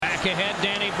Back ahead,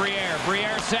 Danny Briere.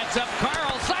 Briere sets up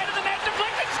Carl. Side of the net,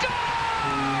 deflected, score!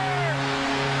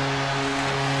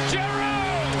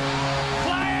 Giroux!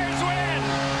 Flyers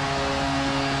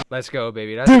win! Let's go,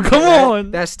 baby. Dude, come on!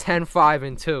 That's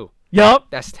 10-5-2. Yup.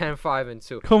 That's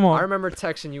 10-5-2. Come on. I remember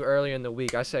texting you earlier in the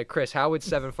week. I said, Chris, how would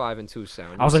 7-5-2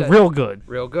 sound? I was like, real good.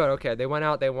 Real good. Okay, they went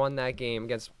out. They won that game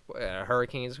against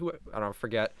Hurricanes. Who I don't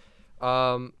forget.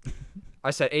 I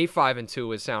said 8-5-2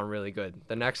 would sound really good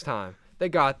the next time. They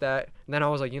got that. And then I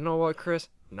was like, you know what, Chris?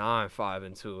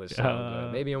 9-5-2 would sound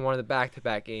good. Maybe in one of the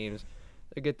back-to-back games,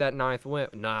 they get that 9th win.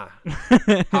 Nah.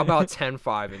 How about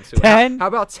 10-5-2? 10? How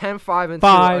about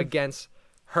 10-5-2 against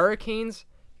Hurricanes,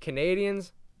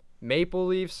 Canadians, Maple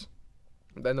Leafs,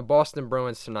 and the Boston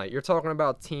Bruins tonight? You're talking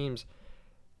about teams,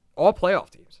 all playoff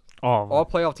teams. All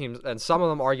playoff teams, and some of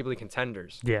them arguably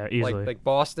contenders. Yeah, easily. Like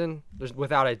Boston, there's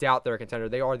without a doubt they're a contender.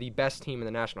 They are the best team in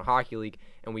the National Hockey League,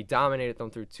 and we dominated them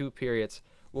through 2 periods.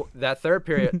 Well, that third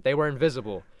period, they were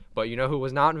invisible. But you know who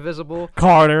was not invisible?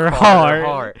 Carter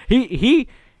Hart. He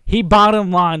bottom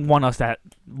line won us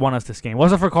this game.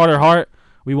 Wasn't for Carter Hart,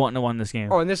 we wouldn't have won this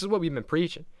game. Oh, and this is what we've been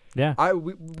preaching. Yeah.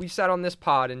 We sat on this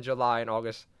pod in July and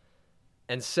August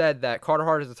and said that Carter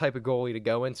Hart is the type of goalie to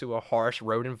go into a harsh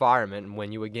road environment and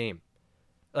win you a game.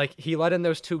 Like, he let in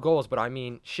those 2 goals, but I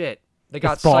mean, shit. They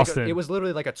got it was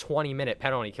literally like a 20-minute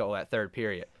penalty kill that third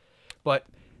period. But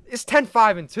it's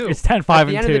 10-5-2. It's 10-5-2. At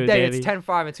the end of the day, it's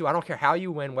 10-5-2. I don't care how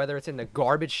you win, whether it's in the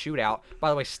garbage shootout. By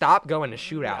the way, stop going to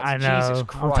shootouts. I know. Jesus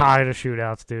Christ. I'm tired of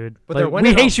shootouts, dude. But they're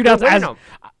winning. We hate shootouts as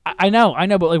I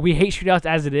know, but like we hate shootouts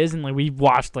as it is, and like we've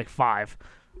watched like 5.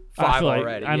 5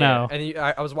 already. I know. And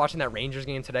I was watching that Rangers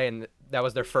game today, and that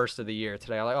was their first of the year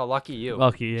today. I'm like, oh, lucky you.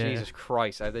 Lucky, yeah. Jesus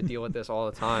Christ, I have to deal with this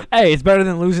all the time. Hey, it's better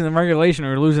than losing in regulation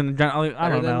or losing. I don't know.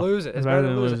 Better than losing. It's better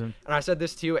than losing. And I said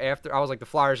this to you after. I was like, the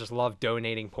Flyers just love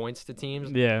donating points to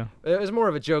teams. Yeah. It was more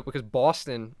of a joke because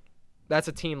Boston, that's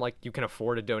a team like you can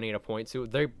afford to donate a point to.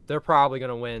 They're probably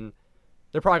gonna win.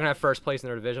 They're probably gonna have first place in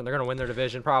their division. They're gonna win their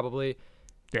division probably.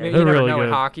 Yeah, you they're never really know good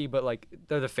in hockey, but like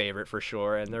they're the favorite for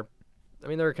sure, and they're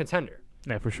a contender.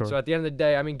 Yeah, for sure. So at the end of the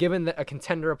day, I mean, given a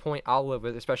contender a point, I'll live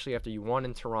with, especially after you won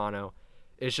in Toronto.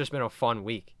 It's just been a fun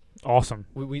week. Awesome.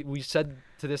 We said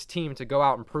to this team to go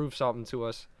out and prove something to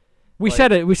us. We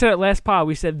said it last pod.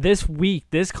 We said this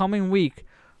coming week,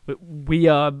 we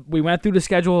went through the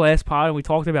schedule last pod and we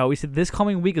talked about. We said this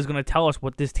coming week is going to tell us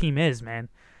what this team is, man.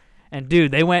 And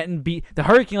dude, they went and beat the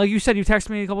Hurricanes. Like you said, you texted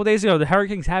me a couple of days ago. The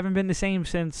Hurricanes haven't been the same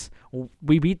since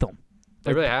we beat them.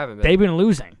 They really haven't been. They've been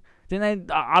losing. Didn't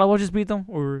they? Ottawa just beat them,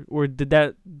 or did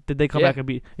they come back and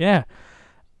beat? Yeah,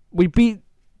 we beat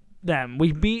them.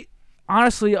 We beat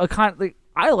honestly I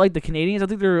like the Canadians. I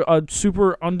think they're a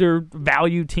super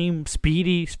undervalued team,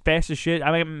 speedy, fast as shit.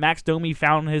 I mean, Max Domi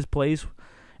found his place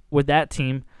with that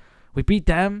team. We beat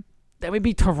them. Then we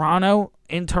beat Toronto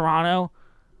in Toronto.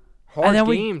 Hard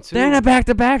game too. Then a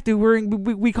back-to-back, dude.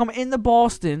 We come into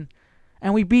Boston,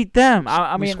 and we beat them.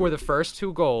 I mean, we score the first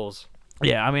 2 goals.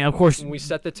 Yeah, I mean, of course. We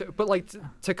set the but like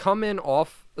to come in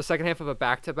off the second half of a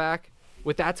back-to-back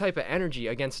with that type of energy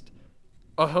against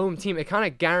a home team, it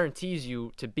kind of guarantees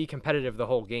you to be competitive the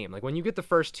whole game. Like when you get the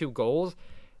first 2 goals,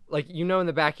 like in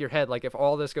the back of your head, like if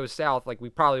all this goes south, like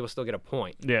we probably will still get a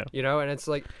point. Yeah. And it's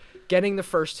like getting the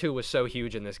first 2 was so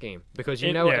huge in this game because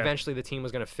eventually the team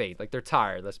was going to fade. Like they're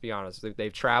tired, let's be honest.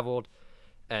 They've traveled.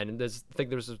 And I think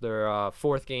there's their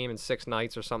 4th game in 6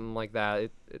 nights or something like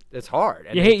that. It's hard.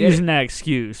 And you hate using that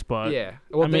excuse, but yeah.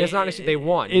 Well, I mean, it's not an excuse. They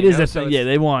won. It is a thing. Yeah,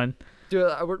 they won. Dude,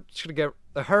 we're just gonna get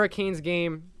the Hurricanes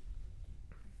game.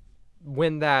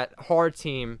 Win that hard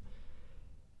team.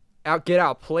 Get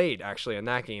outplayed actually in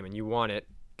that game, and you won it.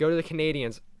 Go to the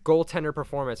Canadians. Goaltender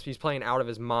performance. He's playing out of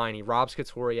his mind. He robs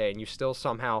Couturier, and you still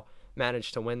somehow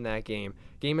managed to win that game.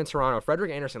 Game in Toronto.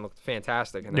 Frederick Anderson looked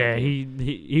fantastic in that game.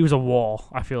 He was a wall,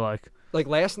 I feel like. Like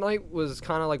last night was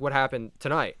kind of like what happened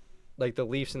tonight. Like the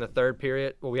Leafs in the third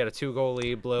period. Well, we had a 2-goal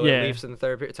lead, blew it. Leafs in the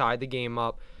third period, tied the game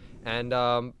up. And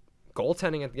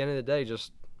goaltending at the end of the day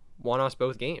just won us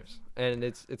both games. And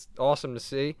it's awesome to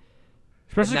see.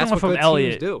 Especially coming from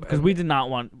Elliott. Because we did not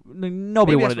want –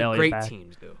 nobody wanted Elliott back. Great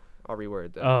teams do. I'll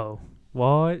reword that. Oh.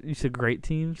 What? You said great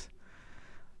teams?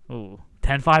 Ooh.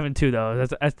 10-5-2 though.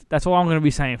 That's all I'm going to be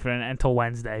saying for until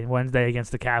Wednesday. Wednesday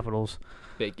against the Capitals.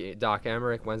 Big game. Doc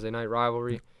Emmerich, Wednesday night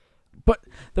rivalry. But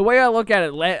the way I look at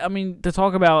it, I mean, we're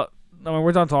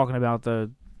done talking about the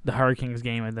Hurricanes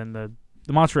game and then the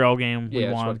Montreal game. We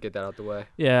won. Just want to get that out the way.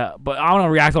 Yeah, but I want to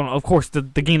react on, of course, the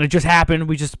game that just happened.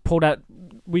 We just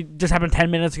happened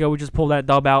 10 minutes ago. We just pulled that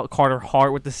dub out. Carter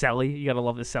Hart with the celly. You got to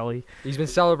love the celly. He's been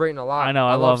celebrating a lot. I know.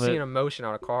 I love seeing emotion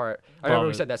out of Carter. I remember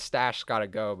we said that stash got to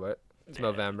go, but it's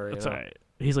November. That's all right.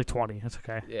 He's like 20. That's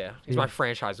okay. Yeah, he's my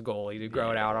franchise goalie. To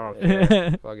grow it out, I don't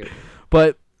care. Fuck it.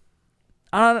 But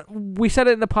we said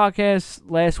it in the podcast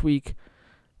last week.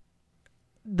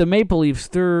 The Maple Leafs,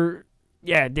 Dave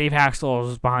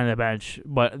Haxtell is behind the bench,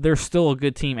 but they're still a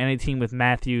good team. Any team with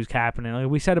Matthews, Kapanen. Like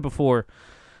we said it before.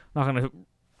 I'm not going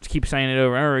to keep saying it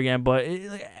over and over again, but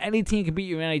any team can beat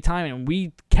you any time. And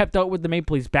we kept up with the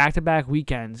Maple Leafs back-to-back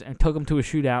weekends and took them to a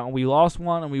shootout, and we lost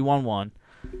one and we won one.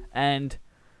 And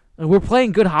we're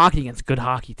playing good hockey against good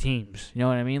hockey teams. You know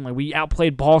what I mean? Like we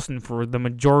outplayed Boston for the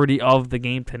majority of the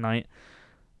game tonight.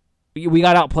 We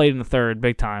got outplayed in the third,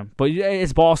 big time. But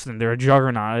it's Boston. They're a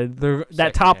juggernaut.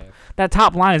 That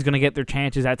top line is going to get their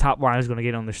chances. That top line is going to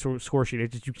get on the score sheet.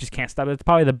 You just can't stop it. It's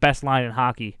probably the best line in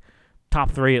hockey.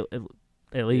 Top three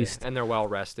at least. Yeah, and they're well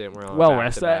rested. We're on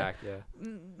well-rested. Back.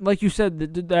 Yeah. Like you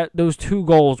said, those 2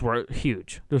 goals were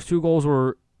huge. Those 2 goals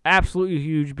were absolutely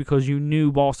huge because you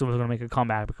knew Boston was going to make a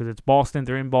comeback because it's Boston.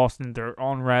 They're in Boston. They're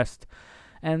on rest.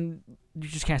 And you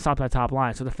just can't stop that top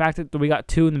line. So the fact that we got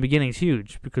 2 in the beginning is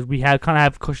huge because we had kind of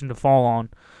have cushion to fall on.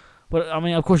 But, I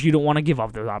mean, of course, you don't want to give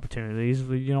up those opportunities.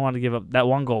 You don't want to give up. That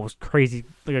one goal was crazy.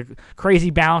 Like a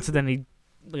crazy bounce, and then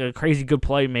a crazy good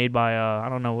play made by, I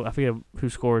don't know, I forget who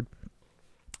scored.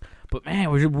 But,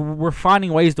 man, we're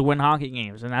finding ways to win hockey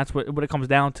games, and that's what it comes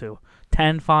down to.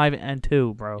 10, 5, and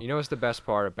 2, bro. You know what's the best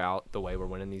part about the way we're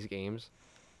winning these games?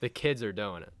 The kids are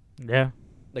doing it. Yeah.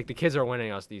 Like, the kids are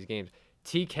winning us these games.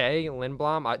 TK,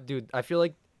 Lindblom, I feel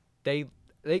like they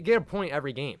get a point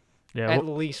every game. Yeah, at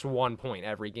least 1 point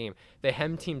every game. They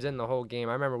hem teams in the whole game.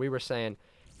 I remember we were saying,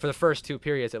 for the first 2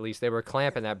 periods at least, they were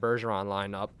clamping that Bergeron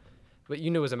lineup. But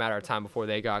you knew it was a matter of time before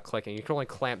they got clicking. You could only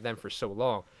clamp them for so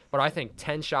long. But I think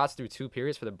 10 shots through 2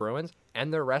 periods for the Bruins,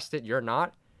 and they're rested, you're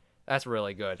not, that's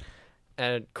really good.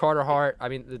 And Carter Hart, I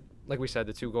mean, like we said,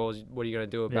 the 2 goals, what are you going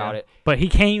to do about it? But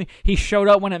he showed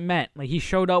up when it meant. Like, he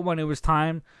showed up when it was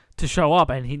time to show up,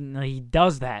 and he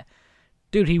does that.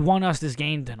 Dude, he won us this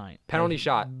game tonight. Penalty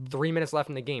shot. 3 minutes left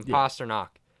in the game. Pasternak.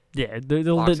 Yeah,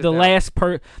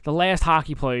 the last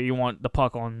hockey player you want the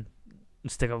puck on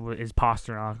stick up is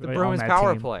Pasternak. The Bruins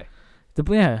power play.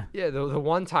 Yeah, the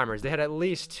one-timers. They had at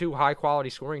least 2 high-quality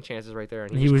scoring chances right there,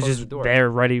 and he was just there,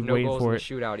 ready, no waiting goals for in it.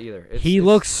 The shootout either. He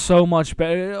looks so much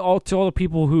better. To all the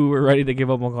people who were ready to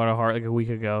give up on Carter Hart like a week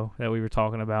ago that we were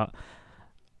talking about,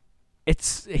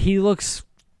 he looks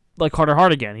like Carter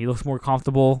Hart again. He looks more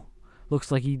comfortable.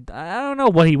 Looks like I don't know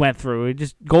what he went through.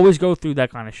 Goalies go through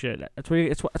that kind of shit. That's why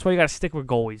you got to stick with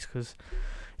goalies because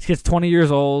this kid's 20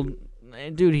 years old.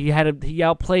 And dude, he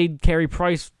outplayed Carey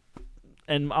Price.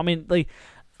 And, I mean, like,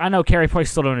 I know Carey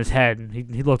Price still in his head, and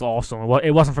he looked awesome.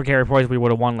 It wasn't for Carey Price, we would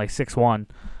have won, like, 6-1.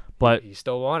 But he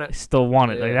still won it. Still won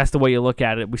it. Yeah. Like, that's the way you look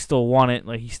at it. We still won it.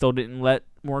 Like, he still didn't let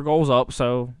more goals up,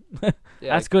 so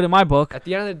that's good in my book. At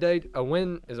the end of the day, a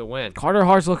win is a win. Carter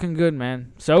Hart's looking good,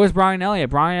 man. So is Brian Elliott.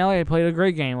 Brian Elliott played a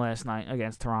great game last night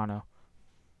against Toronto.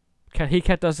 He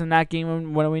kept us in that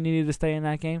game when we needed to stay in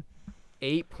that game.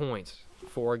 8 points,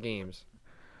 4 games.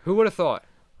 Who would have thought?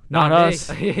 Not us.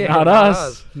 Yeah, not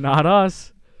us. Not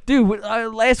us. Dude,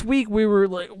 last week we were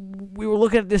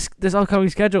looking at this upcoming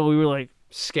schedule. We were like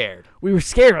scared. We were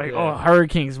scared. Like, oh,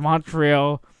 Hurricanes,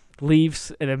 Montreal,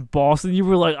 Leafs, and then Boston. You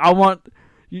were like,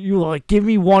 you were like, give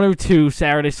me 1 or 2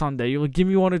 Saturday, Sunday. You were like, give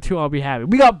me 1 or 2, I'll be happy.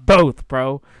 We got both,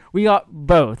 bro. We got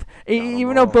both.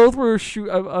 Even though both were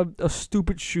a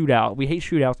stupid shootout. We hate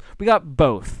shootouts. We got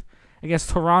both against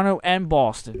Toronto and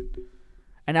Boston.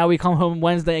 And now we come home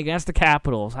Wednesday against the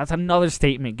Capitals. That's another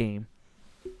statement game.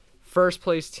 First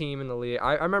place team in the league.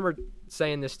 I remember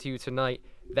saying this to you tonight.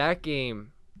 That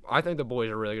game, I think the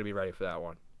boys are really going to be ready for that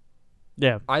one.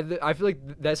 Yeah. I feel like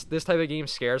this type of game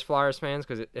scares Flyers fans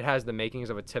because it has the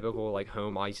makings of a typical like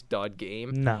home ice dud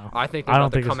game. No. I think they're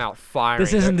about to come out firing.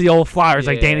 This isn't the old Flyers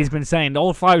like Danny's been saying. The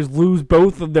old Flyers lose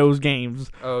both of those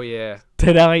games. Oh, yeah.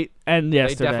 Tonight and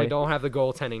yesterday. They definitely don't have the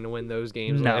goaltending to win those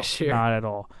games last year. Not at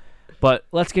all. But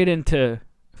let's get into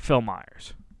Phil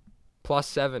Myers.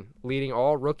 +7, leading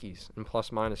all rookies in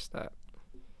plus-minus stat.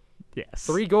 Yes.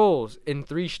 3 goals in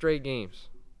 3 straight games.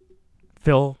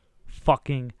 Phil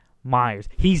fucking Myers.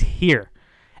 He's here.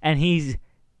 And he's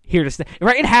here to stay.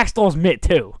 Right in Hackstall's mitt,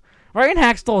 too. Right in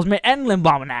Hackstall's mitt and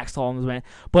Lindblom and Hackstall's mitt.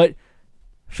 But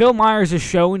Phil Myers is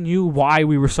showing you why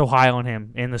we were so high on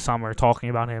him in the summer,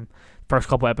 talking about him first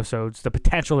couple episodes, the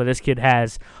potential that this kid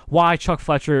has, why Chuck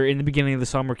Fletcher in the beginning of the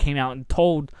summer came out and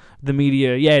told the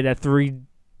media, that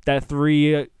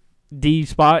 3D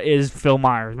spot is Phil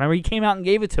Myers. Remember, he came out and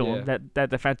gave it to him, that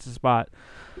defensive spot.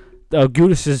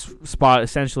 Gudis' spot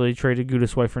essentially traded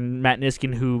Gudis away for Matt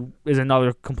Niskanen, who is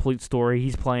another complete story.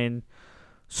 He's playing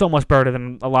so much better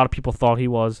than a lot of people thought he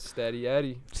was. Steady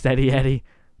Eddie.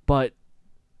 But,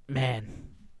 man,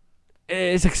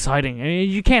 it's exciting. I mean,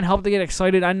 you can't help to get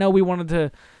excited. I know we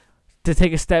wanted to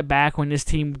take a step back when this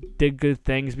team did good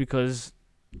things because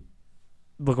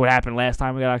look what happened last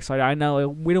time we got excited. I know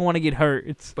we don't want to get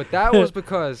hurt. But that was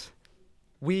because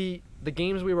the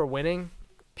games we were winning,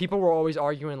 people were always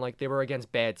arguing like they were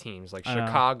against bad teams like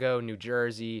Chicago, New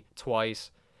Jersey, twice,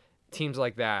 teams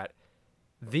like that.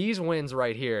 These wins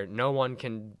right here, no one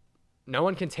can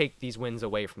take these wins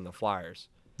away from the Flyers.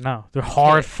 No, they're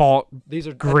hard-fought, these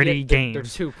are gritty games. They're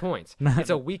 2 points. It's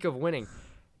a week of winning.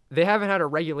 They haven't had a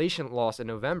regulation loss in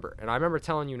November. And I remember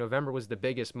telling you November was the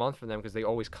biggest month for them because they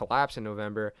always collapse in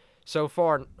November. So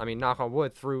far, I mean, knock on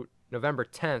wood, through November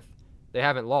 10th, they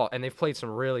haven't lost. And they've played some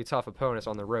really tough opponents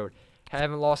on the road.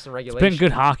 Haven't lost in regulation. It's been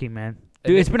good hockey, man.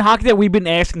 Dude, it's been hockey that we've been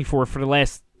asking for the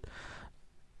last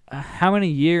how many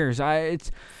years?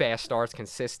 It's fast starts,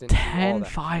 consistent.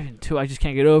 10-5-2. I just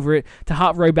can't get over it. To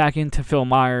hop right back into Phil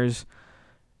Myers.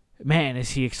 Man,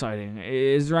 is he exciting.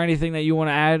 Is there anything that you want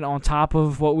to add on top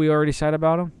of what we already said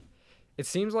about him? It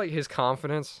seems like his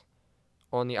confidence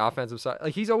on the offensive side,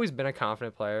 like he's always been a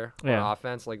confident player on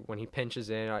offense. Like when he pinches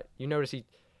in, you notice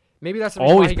maybe that's the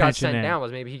reason why he got sent down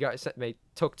was maybe he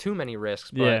took too many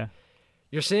risks. But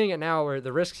you're seeing it now where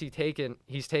the risks he's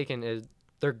taken is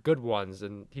they're good ones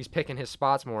and he's picking his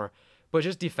spots more. But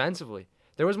just defensively,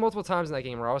 there was multiple times in that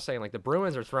game where I was saying like the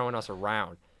Bruins are throwing us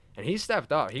around. And he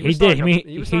stepped up. He was starting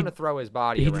to throw his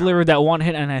body around. He delivered that one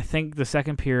hit, and I think the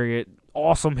second period,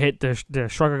 awesome hit to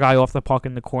shrug a guy off the puck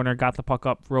in the corner, got the puck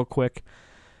up real quick.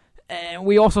 And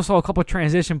we also saw a couple of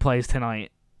transition plays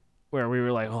tonight where we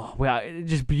were like, oh, wow,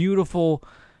 just beautiful.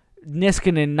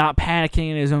 Niskanen not panicking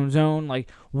in his own zone. Like,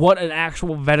 what an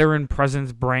actual veteran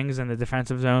presence brings in the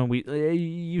defensive zone.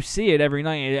 You see it every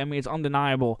night. I mean, it's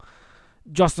undeniable.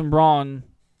 Justin Braun...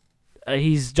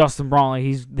 he's Justin Braun.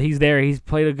 He's there. He's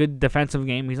played a good defensive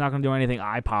game. He's not going to do anything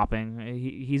eye-popping.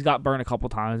 He's got burned a couple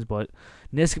times, but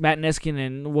Matt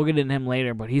Niskanen, we'll get into him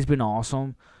later, but he's been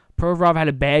awesome. Provorov had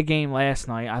a bad game last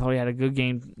night. I thought he had a good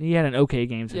game. He had an okay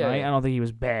game tonight. Yeah. I don't think he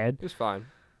was bad. He was fine.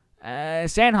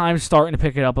 Sanheim's starting to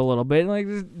pick it up a little bit. Like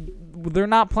they're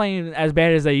not playing as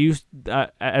bad as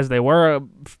as they were.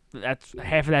 That's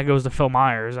half of that goes to Phil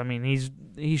Myers. I mean,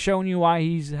 he's showing you why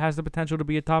he has the potential to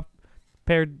be a top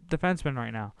paired defenseman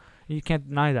right now. You can't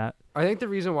deny that. I think the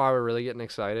reason why we're really getting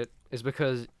excited is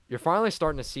because you're finally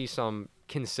starting to see some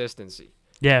consistency.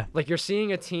 Yeah. Like you're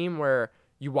seeing a team where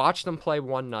you watch them play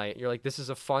one night, you're like, this is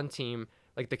a fun team.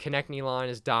 Like the Konechny line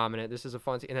is dominant. This is a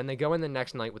fun team. And then they go in the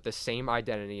next night with the same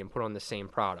identity and put on the same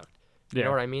product. You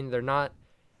know what I mean?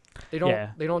 They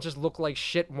don't just look like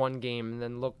shit one game and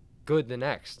then look good the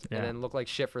next. And then look like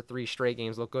shit for 3 straight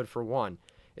games, look good for one.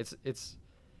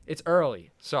 It's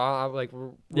early, so I'm like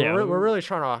we're really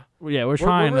trying to. Yeah, we're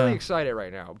really excited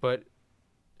right now, but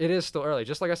it is still early.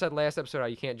 Just like I said last episode, how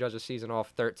you can't judge a season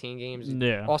off 13 games.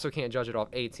 You also can't judge it off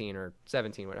 18 or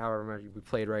 17, however many we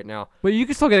played right now. But you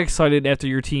can still get excited after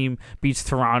your team beats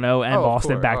Toronto and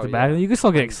Boston back to back. You can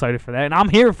still get excited for that, and I'm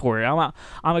here for it.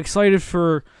 I'm excited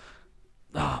for.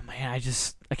 Oh man,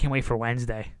 I can't wait for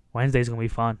Wednesday. Wednesday's gonna be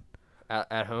fun.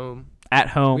 At home. At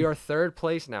home. We are third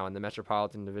place now in the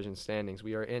Metropolitan Division standings.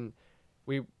 We've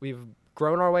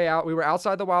grown our way out. We were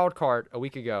outside the wild card a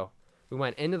week ago. We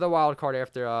went into the wild card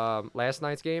after last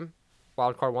night's game,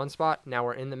 wild card 1 spot. Now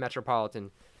we're in the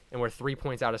Metropolitan, and we're 3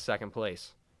 points out of second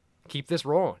place. Keep this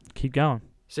rolling. Keep going.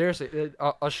 Seriously,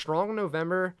 a strong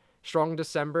November, strong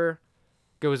December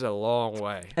goes a long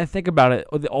way. And think about it.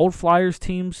 The old Flyers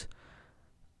teams,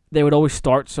 they would always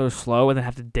start so slow and then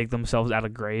have to dig themselves out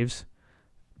of graves.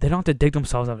 They don't have to dig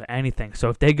themselves out of anything. So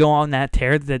if they go on that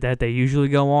tear that they usually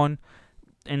go on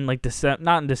in like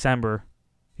not in December,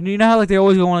 you know how like they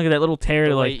always go on like that little tear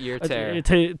to like late-year tear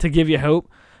to give you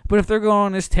hope. But if they're going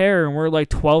on this tear and we're like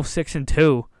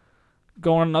 12-6-2,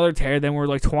 going on another tear, then we're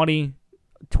like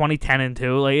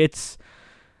 20-10-2. Like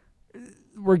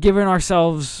we're giving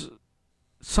ourselves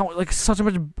such a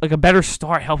much like a better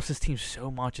start helps this team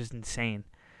so much. Is insane,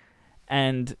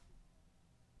 and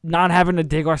not having to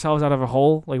dig ourselves out of a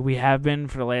hole like we have been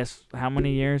for the last how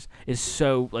many years is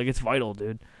so like it's vital,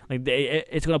 dude. Like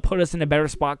it's gonna put us in a better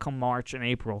spot come March and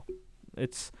April.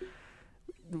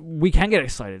 We can get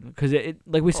excited because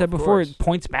like we said before,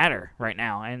 points matter right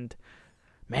now, and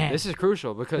man, this is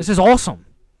crucial because this is awesome.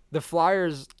 The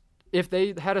Flyers, if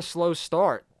they had a slow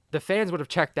start, the fans would have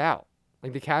checked out.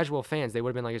 Like the casual fans, they would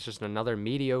have been like, it's just another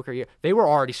mediocre year. They were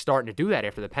already starting to do that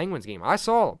after the Penguins game. I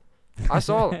saw them.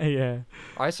 Yeah.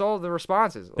 I saw the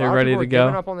responses. They're ready to go.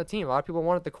 Giving up on the team. A lot of people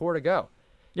wanted the core to go.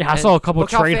 Yeah, I saw a couple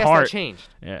trade Hart. Changed.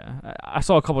 Yeah, I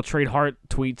saw a couple trade Hart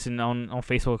tweets and on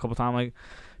Facebook a couple times. Like,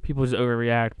 people just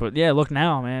overreact. But yeah, look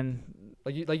now, man.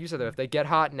 Like you said, though, if they get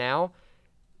hot now,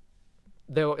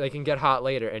 they can get hot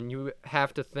later. And you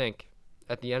have to think,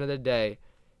 at the end of the day,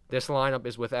 this lineup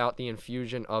is without the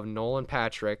infusion of Nolan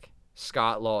Patrick,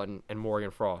 Scott Lawton, and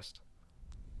Morgan Frost.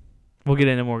 We'll get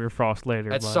into Morgan Frost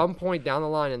later. At some point down the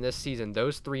line in this season,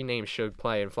 those three names should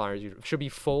play in Flyers. Should be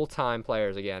full-time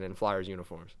players again in Flyers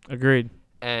uniforms. Agreed.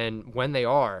 And when they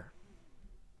are,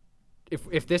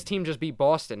 if this team just beat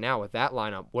Boston now with that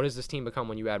lineup, what does this team become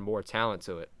when you add more talent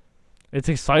to it? It's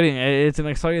exciting. It's an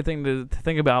exciting thing to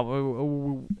think about.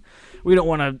 We don't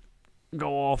want to go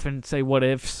off and say what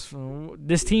ifs.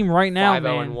 This team right now,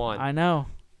 5-0-1. I know.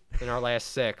 In our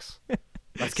last 6.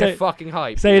 Let's get fucking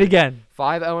hyped. Say it again.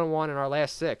 5-0-1 in our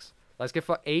last 6. Let's get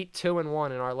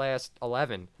 8-2-1 in our last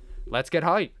 11. Let's get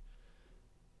hyped.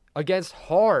 Against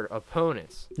hard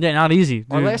opponents. Yeah, not easy.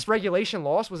 Dude. Our last regulation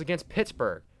loss was against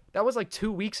Pittsburgh. That was like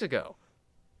 2 weeks ago.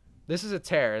 This is a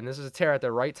tear, and this is a tear at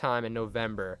the right time in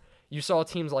November. You saw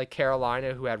teams like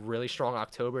Carolina who had really strong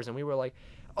Octobers, and we were like,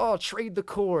 oh, trade the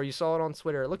core. You saw it on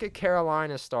Twitter. Look at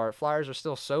Carolina's start. Flyers are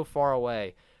still so far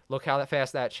away. Look how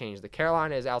fast that changed. The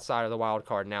Carolina is outside of the wild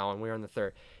card now, and we're in the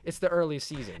third. It's the early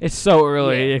season. It's so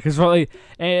early, because really,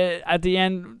 at the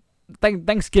end,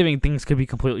 Thanksgiving things could be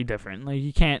completely different. Like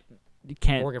you can't.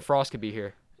 Morgan Frost could be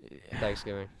here.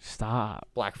 Thanksgiving. Stop.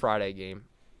 Black Friday game.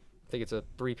 I think it's a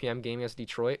 3 p.m. game against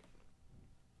Detroit.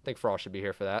 I think Frost should be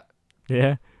here for that.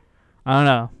 Yeah. I don't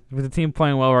know. With the team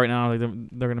playing well right now, they're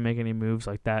going to make any moves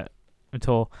like that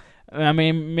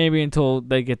maybe until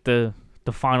they get the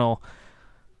final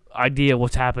idea of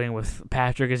what's happening with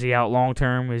Patrick. Is he out long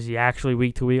term? Is he actually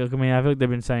week to week? I feel like they've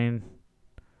been saying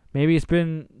maybe it's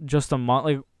been just a month.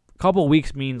 Like a couple of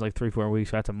weeks means like 3-4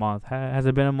 weeks. So that's a month. Has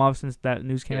it been a month since that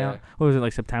news came out? What was it,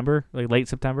 like September? Like late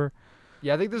September?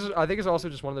 Yeah, I think it's also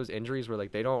just one of those injuries where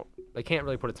like they can't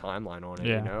really put a timeline on it,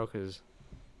 you know, because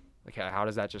like how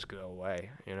does that just go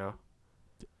away, you know?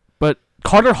 But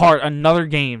Carter Hart, another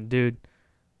game, dude,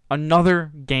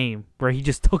 another game where he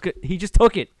just took it. He just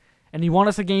took it, and he won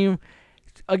us a game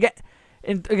again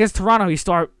against Toronto.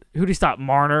 Who did he stop?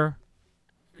 Marner,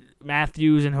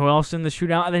 Matthews, and who else in the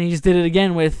shootout? And then he just did it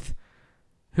again with.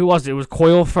 Who was it? It was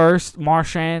Coyle first,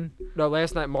 Marchand. No,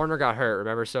 last night Marner got hurt,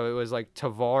 remember? So it was like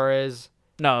Tavares,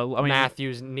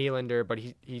 Matthews, Nylander, but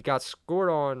he got scored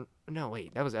on. No,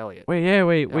 wait, that was Elliott.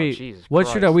 Wait. Jesus what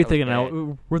Christ, shoot are we thinking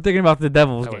now? We're thinking about the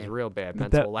Devils game. That was real bad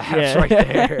mental lapse right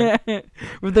there.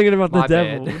 We're thinking about the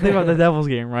Devils. We're thinking about the Devils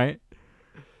game, right?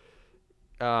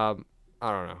 I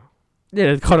don't know.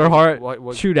 Yeah, the Carter Hart what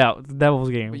shootout, the Devils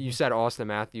game. But you said Austin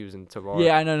Matthews and Tavares.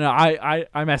 Yeah, I know.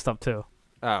 I messed up too.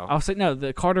 Oh. I was saying no.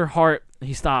 The Carter Hart,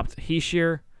 he stopped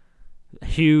Heishier,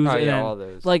 Hughes, and then, all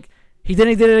those. Like he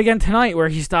did it again tonight where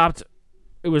he stopped.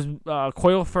 It was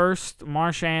Coyle first,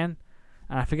 Marchand,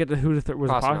 and I forget who the third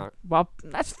was. Well,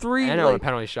 that's 3. I know a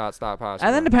penalty shot stop Pasternak.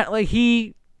 And then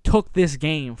he took this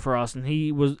game for us, and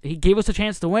he gave us a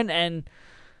chance to win. And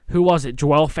who was it?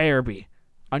 Joel Farabee.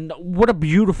 What a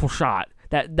beautiful shot.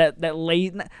 Not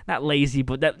lazy,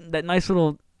 but that nice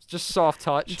little. Just soft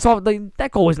touch. That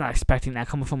goal was not expecting that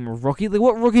coming from a rookie. Like,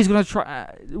 what rookie's gonna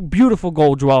try? Beautiful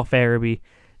goal, Joel Farabee.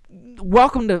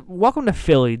 Welcome to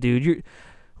Philly, dude. You're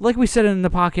like we said in the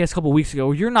podcast a couple weeks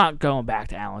ago. You're not going back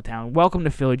to Allentown. Welcome to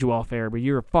Philly, Joel Farabee.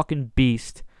 You're a fucking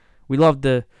beast. We love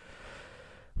to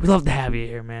have you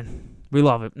here, man. We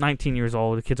love it. 19 years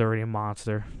old. The kid's already a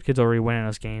monster. The kid's already winning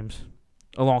us games,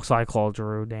 alongside Claude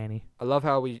Giroux, Danny. I love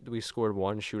how we scored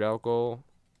one shootout goal,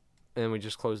 and we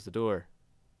just closed the door.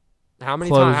 How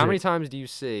many times do you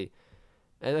see,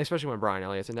 and especially when Brian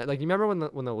Elliott's in that? Like, you remember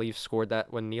when the Leafs scored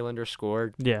that, when Nylander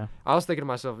scored? Yeah. I was thinking to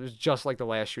myself, it was just like the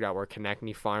last shootout where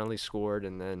Konechny finally scored,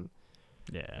 and then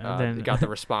they got the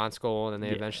response goal, and then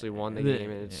they eventually won the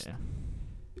game.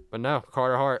 But no,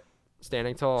 Carter Hart,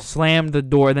 standing tall. Slammed the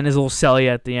door, then his little celly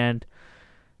at the end.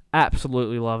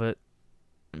 Absolutely love it.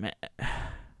 Man.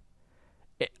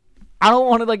 I don't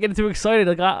want to get too excited.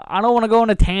 Like I don't want to go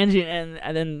on a tangent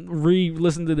and then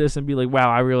re-listen to this and be like, wow,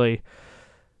 I really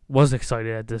was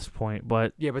excited at this point.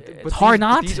 But it's hard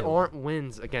not to. These aren't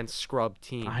wins against scrub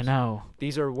teams. I know.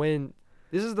 These are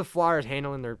This is the Flyers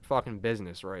handling their fucking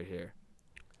business right here.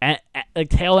 And like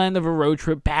tail end of a road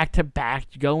trip, back to back.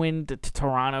 You go into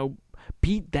Toronto,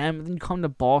 beat them, and then you come to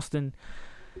Boston.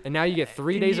 And now you get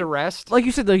 3 days of rest. Like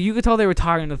you said, you could tell they were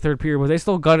tired in the third period, but they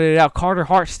still gutted it out. Carter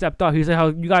Hart stepped up. He said, how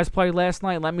you guys played last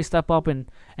night, let me step up and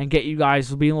get you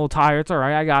guys being a little tired. It's all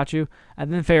right, I got you.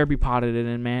 And then Farabee potted it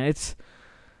in, man.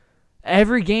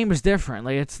 Every game is different.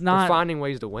 Like, it's not... They're finding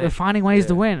ways to win. They're finding ways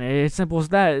to win. It's simple as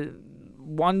that.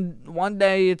 one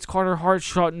day it's Carter Hart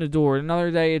shutting the door.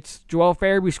 Another day it's Joel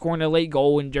Farabee scoring a late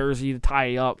goal in Jersey to tie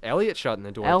it up. Elliott shutting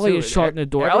the door. Elliott too. shutting the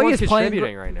door. Everyone's Elliott's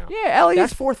contributing right now. Yeah,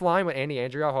 Elliott's. That's fourth line with Andy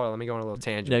Andrioff. Hold on, let me go on a little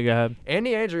tangent. Yeah, go ahead.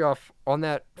 Andy Andrioff on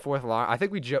that fourth line. I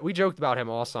think we joked about him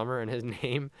all summer and his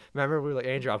name. Remember, we were like,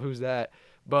 Andrioff, who's that?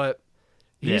 But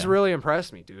he's really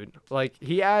impressed me, dude. Like,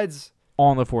 he adds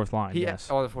on the fourth line.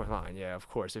 Yes, on the fourth line. Yeah, of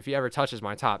course. If he ever touches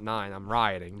my top 9, I'm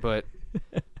rioting. But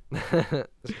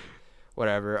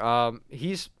whatever.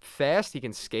 He's fast. He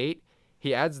can skate.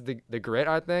 He adds the grit,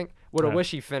 I think. Would have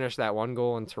wished he finished that one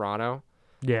goal in Toronto.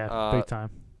 Yeah, big time.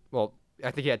 Well, I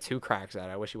think he had 2 cracks at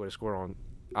it. I wish he would have scored on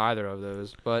either of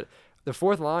those. But the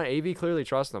fourth line, AV clearly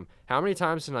trusts them. How many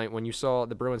times tonight when you saw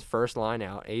the Bruins' first line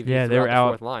out, AV they threw were out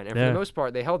the fourth line? And for the most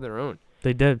part, they held their own.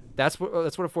 They did. That's what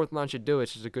a fourth line should do.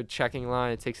 It's just a good checking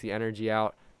line. It takes the energy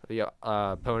out of the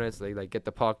opponents. They get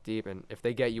the puck deep, and if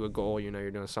they get you a goal, you know you're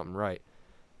doing something right.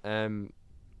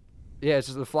 Yeah, it's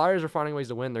just the Flyers are finding ways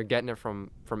to win. They're getting it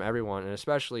from everyone, and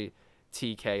especially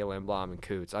TK, Lindblom, and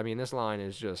Coots. I mean, this line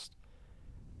is just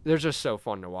they're just so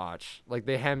fun to watch. Like,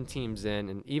 they hem teams in,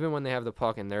 and even when they have the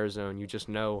puck in their zone, you just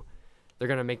know they're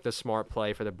gonna make the smart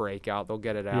play for the breakout. They'll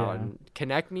get it out. And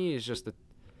Konechny is just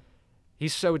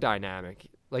he's so dynamic.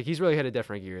 Like, he's really hit a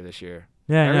different gear this year.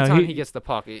 Yeah, every time he gets the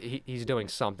puck, he's doing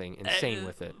something insane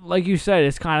with it. Like you said,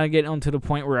 it's kind of getting to the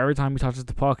point where every time he touches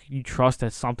the puck, you trust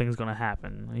that something's going to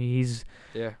happen.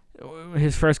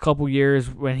 His first couple years,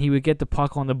 when he would get the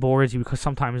puck on the boards, he would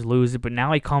sometimes lose it. But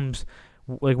now he comes,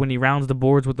 like when he rounds the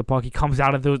boards with the puck, he comes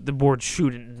out of the board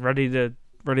shooting, ready to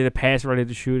pass, ready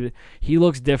to shoot it. He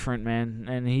looks different, man,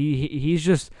 and he's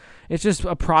just. It's just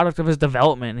a product of his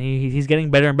development. He's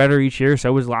getting better and better each year.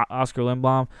 So is Oscar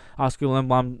Lindblom. Oscar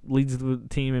Lindblom leads the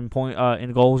team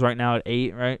in goals right now at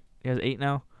 8. Right? He has 8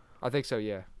 now. I think so.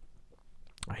 Yeah.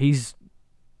 He's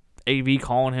AV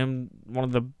calling him one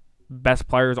of the best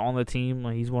players on the team.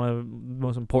 Like, he's one of the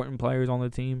most important players on the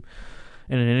team.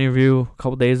 In an interview a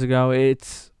couple days ago,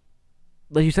 it's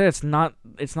like you said, it's not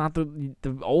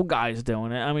the old guys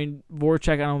doing it. I mean,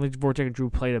 Voracek, I don't think Voracek and Drew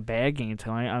played a bad game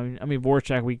tonight. I mean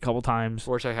Voracek, a couple times.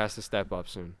 Voracek has to step up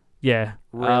soon. Yeah.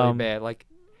 Really bad. Like,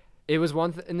 it was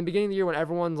in the beginning of the year when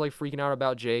everyone's like freaking out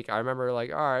about Jake. I remember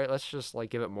like, all right, let's just like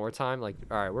give it more time. Like,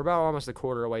 all right, we're about almost a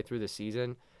quarter away through the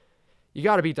season. You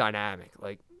got to be dynamic.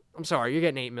 Like, I'm sorry, you're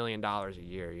getting $8 million a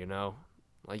year, you know?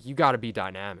 Like, you got to be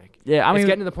dynamic. Yeah, I mean, it's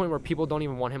getting to the point where people don't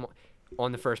even want him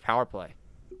on the first power play.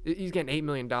 He's getting $8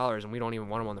 million, and we don't even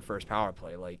want him on the first power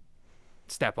play. Like,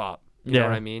 step up. You know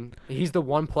what I mean? He's the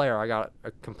one player I got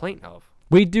a complaint of.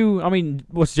 We do. I mean,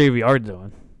 what's JVR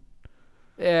doing?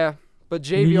 Yeah, but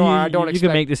JVR, I don't expect. You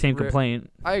can make the same complaint.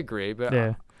 I agree, but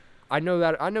yeah. I know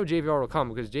JVR will come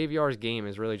because JVR's game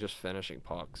is really just finishing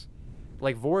pucks.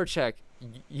 Like, Voracek,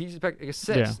 you expect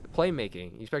assists,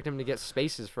 playmaking. You expect him to get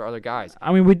spaces for other guys.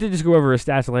 I mean, we did just go over his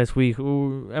stats last week.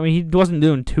 Ooh, I mean, he wasn't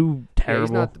doing too terrible. Yeah,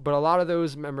 he's not, but a lot of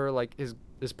those, remember, like his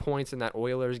points in that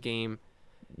Oilers game.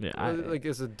 Yeah, like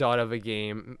it's a dud of a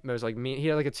game. It was like he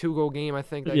had like a 2-goal game, I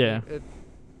think. That yeah. Game.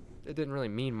 It didn't really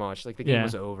mean much. Like, the game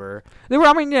was over. There were.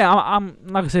 I mean, yeah. I'm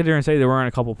not gonna sit there and say there weren't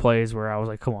a couple plays where I was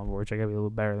like, "Come on, Voracek, gotta be a little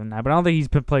better than that." But I don't think he's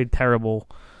been played terrible.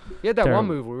 He had that one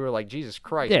move where we were like, Jesus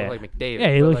Christ, like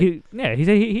McDavid.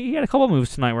 He had a couple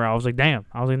moves tonight where I was like, damn.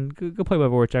 I was like, good play by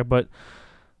Voracek, but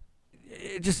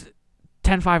it just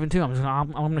 10-5-2.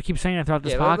 I'm gonna keep saying it throughout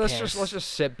this podcast. Let's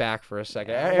just sit back for a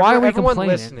second. Why are we Everyone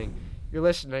complaining? Listening? You're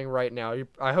listening right now.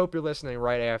 I hope you're listening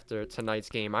right after tonight's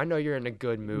game. I know you're in a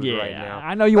good mood right now.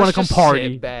 I know you want to come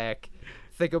party. Sit back.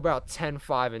 Think about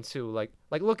 10-5-2. Like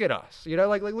look at us. You know,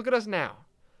 like look at us now.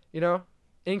 You know,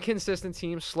 inconsistent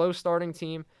team, slow starting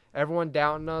team. Everyone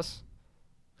doubting us.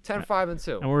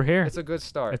 10-5-2. And we're here. It's a good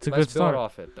start. It's a good start.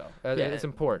 Let's build off it though. It's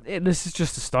important. This is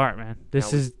just a start, man.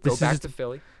 Go back to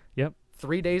Philly. Yep.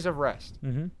 3 days of rest.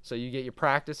 Mm-hmm. So you get your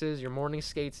practices, your morning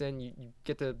skates in. You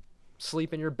get to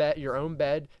sleep in your own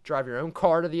bed, drive your own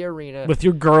car to the arena with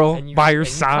your girl by your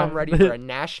side. You come ready for a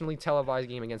nationally televised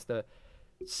game against the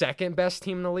second best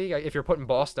team in the league. If you're putting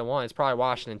Boston one, it's probably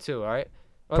Washington two, right?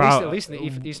 Well, at least in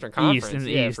the Eastern Conference,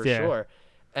 sure.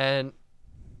 And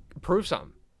prove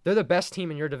something. They're the best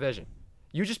team in your division.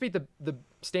 You just beat the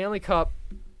Stanley Cup.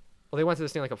 Well, they went to the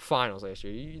Stanley Cup Finals last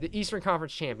year. The Eastern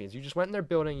Conference champions. You just went in their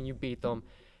building and you beat them.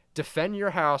 Defend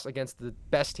your house against the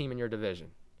best team in your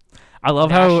division. I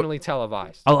love nationally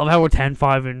televised. I love how we're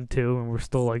 10-5-2 and we're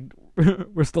still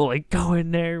like go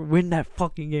in there, win that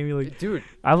fucking game. You're like, dude,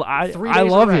 I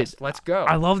love it. Let's go.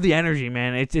 I love the energy,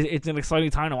 man. It's an exciting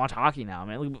time to watch hockey now,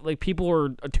 man. Like people are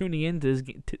tuning into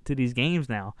to these games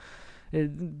now.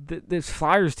 This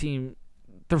Flyers team,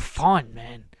 they're fun,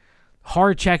 man.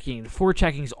 hard checking,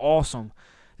 forechecking is awesome.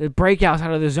 The breakouts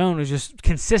out of the zone is just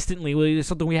consistently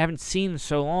something we haven't seen in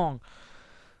so long.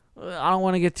 I don't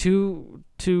want to get too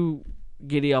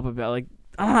giddy up about like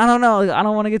I don't know. Like, I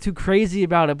don't want to get too crazy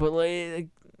about it, but like,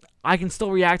 I can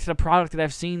still react to the product that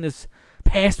I've seen this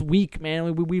past week,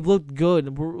 man. We've looked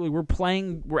good. We're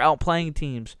outplaying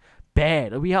teams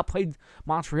bad. We outplayed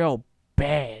Montreal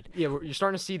bad. Yeah, you're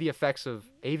starting to see the effects of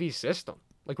AV's system.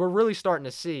 Like, we're really starting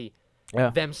to see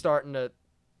them starting to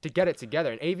get it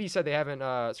together. And AV said they haven't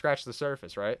scratched the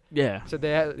surface, right? Yeah. So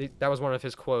that was one of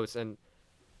his quotes, and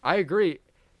I agree.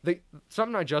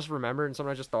 Something I just remembered and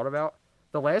something I just thought about,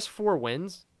 the last 4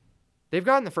 wins, they've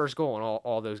gotten the first goal in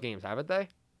all those games, haven't they?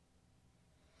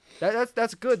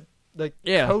 That's good. Like,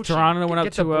 coaching. Toronto went up 2-0.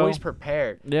 Get the boys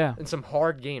prepared. Yeah. In some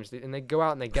hard games, and they go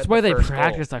out and they get That's the why they first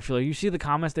practiced, goal. I feel like. You see the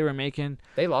comments they were making?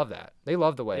 They love that. They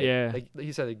love the way. Yeah.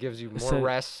 He said it gives you more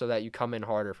rest so that you come in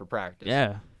harder for practice.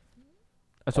 Yeah.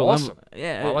 That's awesome.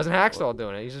 Yeah. Why wasn't Hackstall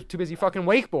doing it? He's just too busy fucking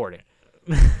wakeboarding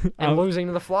and losing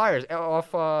to the Flyers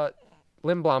off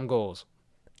Lindblom goals.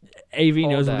 AV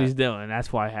knows what he's doing.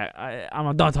 That's why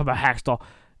I'm done talking about Hackstall.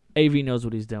 AV knows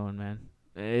what he's doing, man.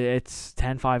 It's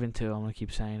 10-5-2. I'm gonna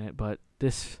keep saying it, but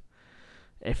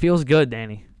it feels good,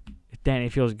 Danny. Danny,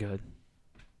 it feels good.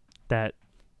 That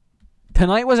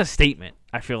tonight was a statement.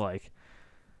 I feel like,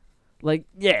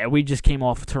 we just came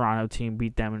off a Toronto team,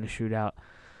 beat them in a shootout.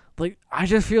 Like, I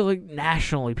just feel like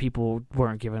nationally people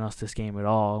weren't giving us this game at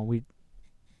all. We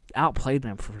outplayed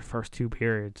them for the first 2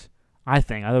 periods. I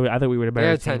think we would have better.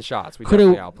 They had 10 shots. We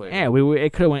definitely outplayed. Yeah,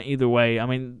 it could have went either way. I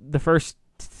mean, the first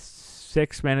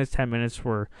 6 minutes, 10 minutes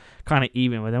were kind of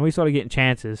even, but then we started getting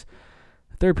chances.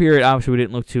 Third period, obviously, we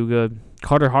didn't look too good.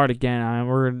 Carter Hart again. I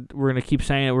mean, we're gonna keep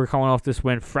saying it. We're coming off this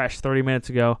win fresh 30 minutes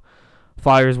ago.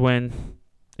 Flyers win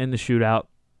in the shootout.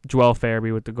 Joel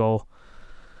Farabee with the goal.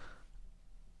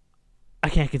 I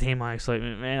can't contain my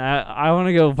excitement, man. I want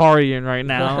to go partying right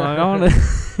now. I want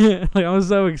to. I'm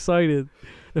so excited.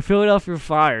 The Philadelphia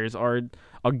Flyers are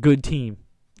a good team.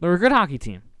 They're a good hockey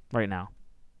team right now.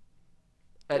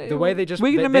 The way they just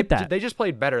we can admit that they just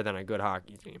played better than a good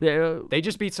hockey team. They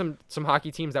just beat some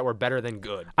hockey teams that were better than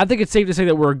good. I think it's safe to say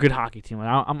that we're a good hockey team.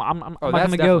 I'm not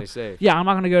that's definitely safe. Yeah, I'm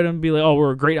not gonna go to and be like, oh,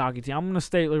 we're a great hockey team. I'm gonna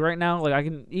stay right now. Like, I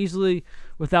can easily,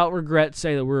 without regret,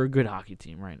 say that we're a good hockey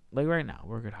team. Right now,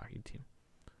 we're a good hockey team.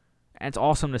 And it's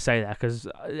awesome to say that because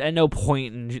at no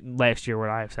point in last year would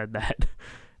I have said that.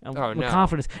 With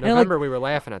confidence. November, we were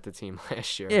laughing at the team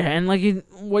last year. Yeah, and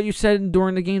what you said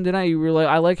during the game tonight, you were like,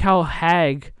 I like how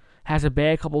Hag has a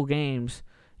bad couple games.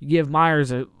 You give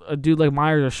Myers a dude like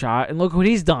Myers a shot, and look what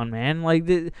he's done, man. Like,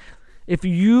 if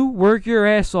you work your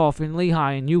ass off in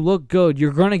Lehigh and you look good,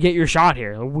 you're gonna get your shot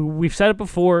here. We've said it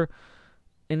before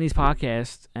in these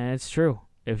podcasts, and it's true.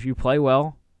 If you play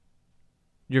well,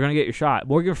 you're going to get your shot.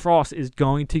 Morgan Frost is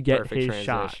going to get his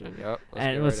shot. Yep,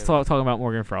 and let's talk about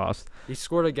Morgan Frost. He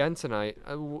scored again tonight.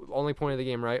 Only point of the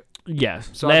game, right? Yes.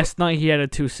 So last night he had a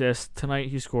 2 assists. Tonight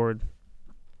he scored.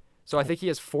 So I think he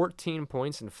has 14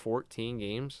 points in 14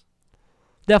 games.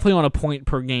 Definitely on a point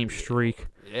per game streak.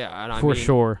 Yeah, and for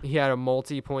sure. He had a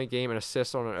multi-point game, an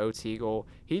assist on an OT goal.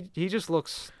 He just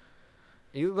looks.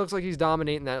 He looks like he's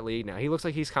dominating that league now. He looks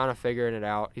like he's kind of figuring it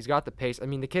out. He's got the pace. I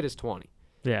mean, the kid is 20.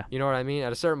 Yeah. You know what I mean?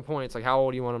 At a certain point, it's like, how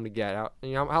old do you want him to get?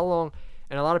 How long?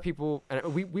 And a lot of people,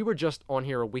 and we were just on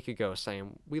here a week ago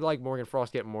saying we like Morgan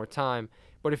Frost getting more time,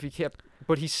 but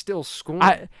he's still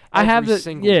scoring every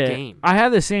single game. I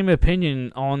have the same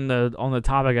opinion on the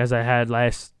topic as I had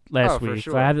last week. For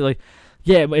sure. So I had to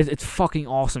it's fucking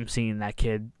awesome seeing that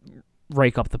kid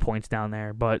rake up the points down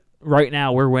there. But right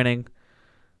now we're winning.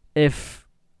 If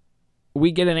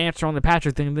we get an answer on the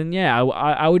Patrick thing, then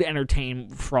I would entertain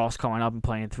Frost coming up and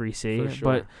playing 3C. For sure.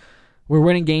 But we're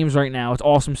winning games right now. It's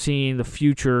awesome seeing the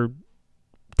future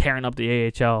tearing up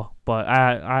the AHL. But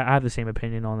I have the same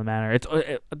opinion on the matter.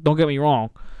 Don't get me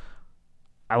wrong.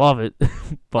 I love it.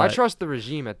 But I trust the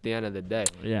regime at the end of the day.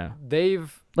 Yeah.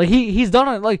 They've he's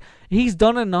done it. He's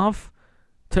done enough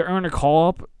to earn a call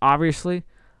up, obviously.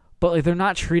 But they're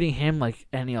not treating him like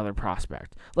any other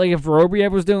prospect. If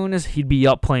Vorobiev was doing this, he'd be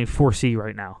up playing 4C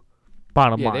right now.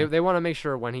 Bottom line. They want to make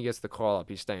sure when he gets the call up,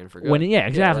 he's staying for good.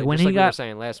 Exactly. When we were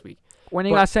saying last week. When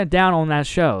he got sent down on that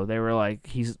show, they were like,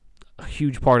 he's a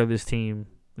huge part of this team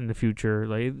in the future.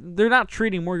 They're not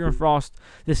treating Morgan Frost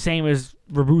the same as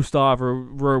Rabustov or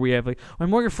Vorobiev.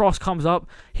 When Morgan Frost comes up,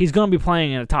 he's going to be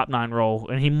playing in a top 9 role,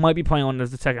 and he might be playing on the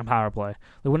second power play.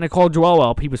 When they called Joel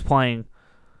up, he was playing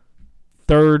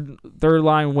third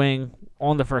line wing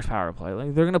on the first power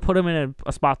play. They're gonna put him in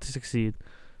a spot to succeed.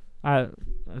 That's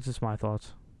just my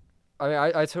thoughts.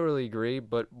 I totally agree,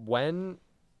 but when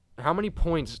how many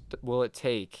points will it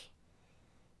take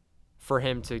for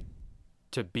him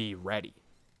to be ready?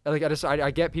 Like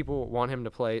I get people want him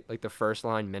to play like the first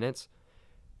line minutes,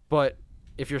 but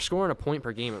if you're scoring a point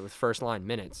per game with first line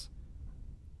minutes,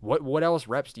 what else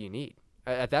reps do you need?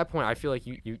 At that point, I feel like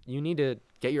you need to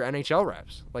get your NHL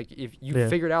reps. Like if you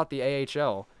figured out the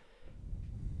AHL,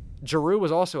 Giroux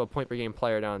was also a point per game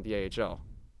player down at the AHL.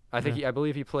 I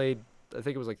believe he played. I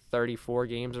think it was like 34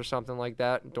 games or something like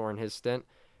that during his stint.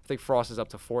 I think Frost is up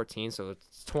to 14, so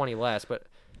it's 20 less, but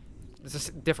it's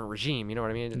a different regime. You know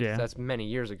what I mean? Yeah. That's many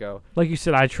years ago. Like you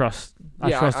said, I trust I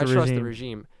trust regime. the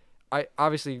regime. I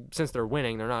obviously, since they're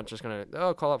winning, they're not just gonna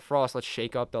call up Frost, let's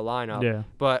shake up the lineup. Yeah.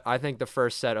 But I think the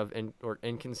first set of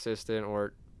inconsistent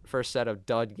or first set of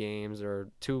dud games or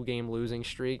 2-game losing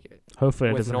streak,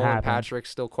 hopefully it with doesn't Nolan happen. Patrick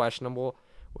still questionable,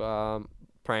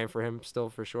 praying for him still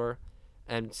for sure,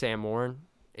 and Sam Morin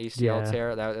ACL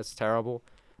tear, that's terrible.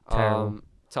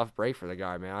 Tough break for the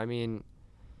guy, man. I mean,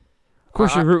 of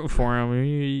course you're rooting for him.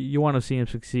 You want to see him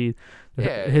succeed.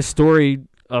 Yeah. His story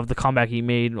of the comeback he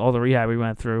made, all the rehab he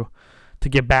went through, to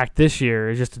get back this year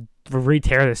is just to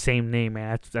re-tear the same name,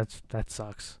 man. That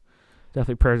sucks.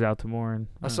 Definitely prayers out to Morin.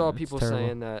 I saw people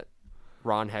saying that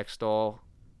Ron Hextall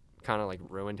kind of like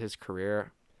ruined his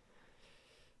career.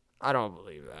 I don't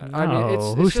believe that. No, I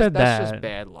mean, who said that? That's just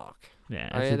bad luck. Yeah,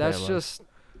 I mean, that's just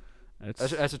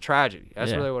that's a tragedy.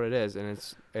 That's really what it is, and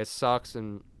it sucks.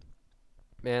 And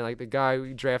man, like the guy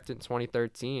we drafted in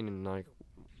 2013, and like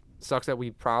it sucks that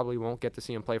we probably won't get to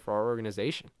see him play for our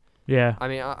organization. Yeah. I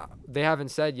mean, they haven't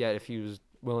said yet if he was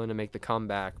willing to make the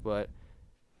comeback, but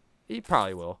he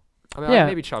probably will. I mean,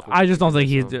 maybe Chuck. I just don't think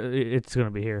it's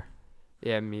gonna be here.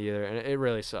 Yeah, me either, and it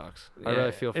really sucks. I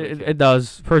really feel for the kid. It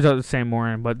does. Prayers out to Sam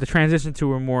Morin, but the transition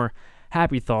to a more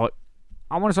happy thought,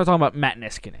 I want to start talking about Matt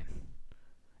Niskanen.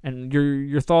 And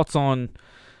your thoughts on,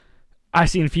 I've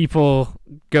seen people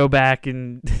go back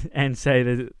and say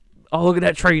that, oh, look at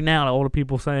that trade now. All the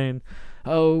people saying,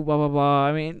 oh, blah, blah, blah.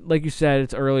 I mean, like you said,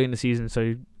 it's early in the season, so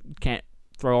you can't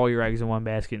throw all your eggs in one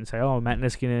basket and say, oh, Matt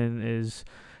Niskanen is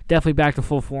definitely back to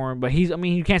full form. But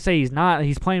you can't say he's not.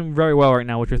 He's playing very well right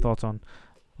now. What's your thoughts on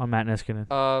Matt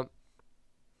Niskanen?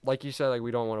 Like you said, like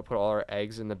we don't want to put all our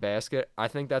eggs in the basket. I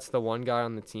think that's the one guy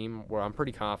on the team where I'm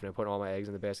pretty confident putting all my eggs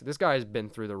in the basket. This guy has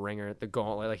been through the ringer, the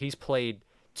gauntlet. Like he's played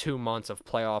 2 months of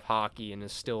playoff hockey and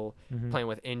is still playing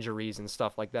with injuries and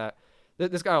stuff like that.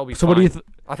 This guy will be fine. What do you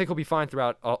I think he'll be fine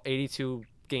throughout 82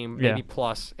 game, maybe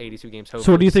plus 82 games. Hopefully.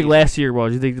 So what do you think last year was?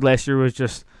 Do you think last year was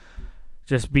just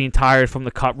being tired from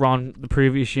the cup run the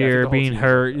previous year, being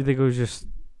hurt? You think it was just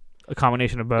a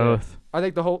combination of both? Yeah. I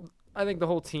think the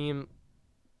whole team.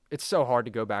 It's so hard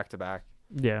to go back to back.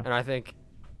 Yeah. And I think,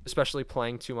 especially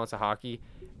playing 2 months of hockey,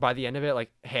 by the end of it,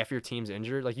 like half your team's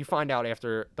injured. Like you find out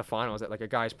after the finals that like a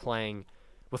guy's playing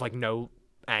with like no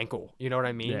ankle. You know what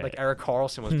I mean? Yeah. Like Erik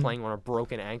Karlsson was playing on a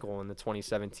broken ankle in the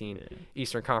 2017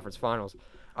 Eastern Conference Finals.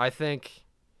 I think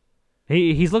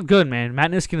he's looked good, man.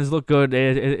 Matt Niskanen has looked good.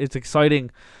 It's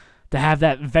exciting to have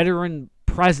that veteran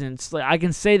presence. Like I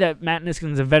can say that Matt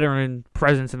Niskanen is a veteran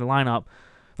presence in the lineup,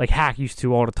 like Hack used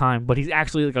to all the time, but he's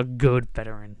actually like a good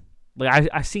veteran. Like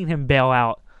I seen him bail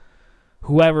out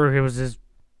whoever was his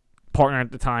partner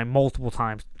at the time multiple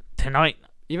times tonight.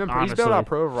 Even he's bailed out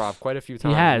Provorov quite a few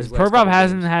times. He has.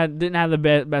 Provorov didn't have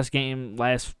the best game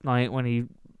last night when he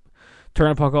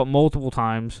turned the puck up multiple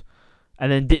times,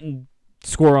 and then didn't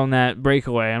score on that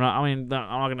breakaway. I'm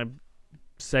not gonna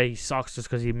say he sucks just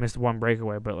because he missed one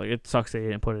breakaway, but like it sucks that he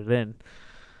didn't put it in.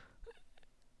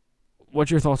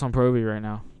 What's your thoughts on Provi right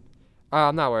now?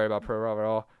 I'm not worried about Provorov at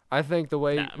all. I think the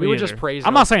way we were just praising.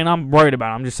 I'm not saying I'm worried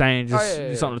about it. I'm just saying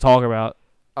something to talk about.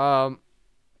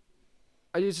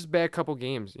 It's just a bad couple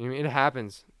games. I mean, it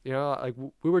happens. You know, like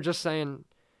we were just saying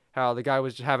how the guy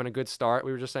was just having a good start.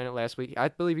 We were just saying it last week. I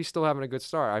believe he's still having a good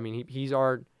start. I mean, he's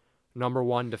our number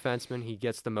one defenseman. He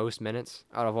gets the most minutes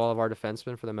out of all of our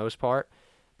defensemen for the most part.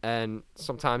 And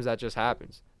sometimes that just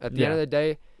happens. At the end of the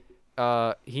day,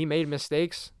 he made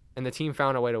mistakes, and the team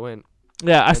found a way to win.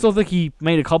 Yeah, I still think he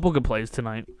made a couple good plays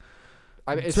tonight.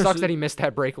 I mean, it sucks that he missed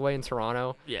that breakaway in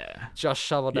Toronto. Yeah. Just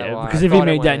shoveled that wide. Because if he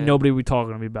made that, nobody would be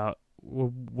talking to me about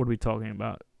what are we talking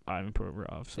about Ivan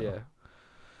Provorov. So. Yeah.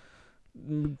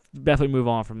 Definitely move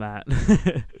on from that.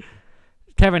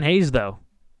 Kevin Hayes, though.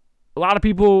 I've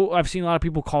seen a lot of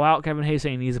people call out Kevin Hayes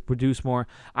saying he needs to produce more.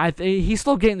 He's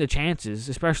still getting the chances,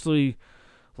 especially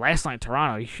last night in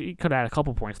Toronto. He could have had a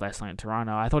couple points last night in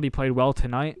Toronto. I thought he played well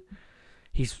tonight.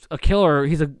 He's a killer.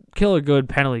 He's a killer good.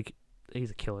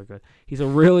 He's a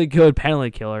really good penalty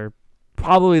killer.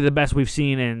 Probably the best we've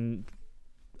seen in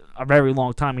a very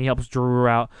long time. He helps Drew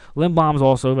out. Lindblom's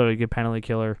also a very good penalty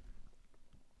killer.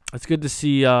 It's good to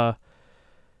see.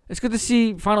 It's good to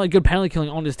see finally good penalty killing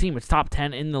on this team. It's top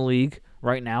 10 in the league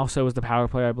right now. So is the power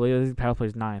play, I believe. I think the power play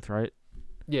is 9th, right?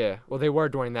 Yeah. Well, they were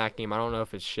during that game. I don't know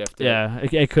if it's shifted. Yeah,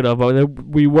 it could have, but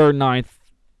we were 9th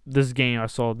this game. I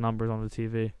saw numbers on the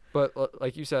TV. But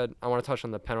like you said, I want to touch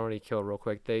on the penalty kill real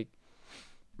quick.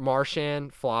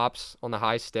 Marchand flops on the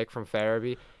high stick from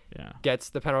Farabee. Yeah.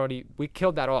 Gets the penalty. We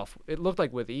killed that off. It looked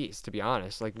like with ease, to be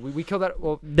honest. Like we killed that.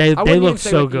 Well, they look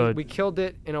so good. We killed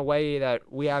it in a way that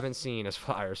we haven't seen as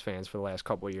Flyers fans for the last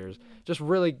couple of years. Just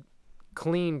really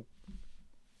clean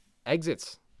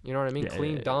exits. You know what I mean?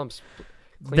 Clean dumps,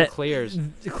 clean clears.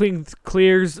 Clean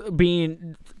clears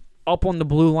being up on the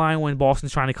blue line when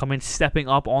Boston's trying to come in, stepping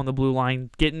up on the blue line,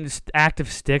 getting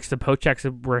active sticks. The poke checks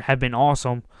have been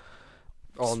awesome.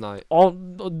 All night.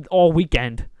 All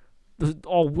weekend.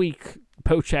 All week,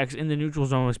 poke checks in the neutral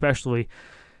zone, especially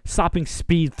stopping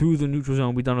speed through the neutral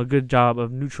zone. We've done a good job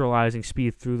of neutralizing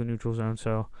speed through the neutral zone,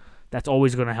 so that's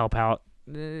always going to help out.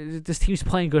 This team's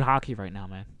playing good hockey right now,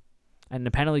 man, and the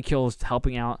penalty kill is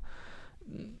helping out.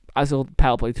 I still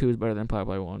power play 2 is better than power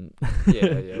play 1. yeah.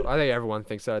 I think everyone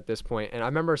thinks that at this point. And I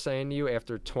remember saying to you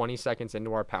after 20 seconds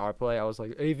into our power play, I was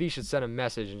like, AV should send a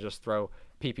message and just throw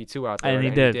PP2 out there. And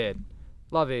he did.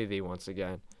 Love AV once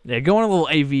again. Yeah, go on a little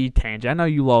AV tangent. I know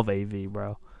you love AV,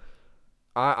 bro.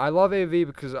 I love AV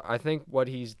because I think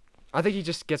he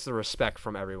just gets the respect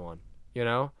from everyone. You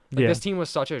know? This team was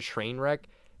such a train wreck.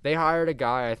 They hired a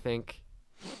guy, I think,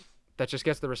 that just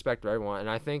gets the respect of everyone. And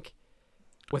I think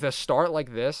with a start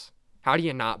like this, how do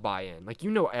you not buy in? Like,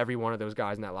 you know every one of those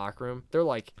guys in that locker room. They're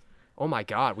like, oh, my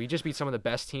God, we just beat some of the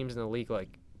best teams in the league.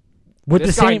 Like,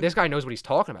 this guy knows what he's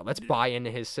talking about. Let's buy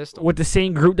into his system. With the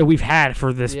same group that we've had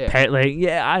for this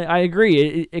I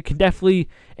agree. It can definitely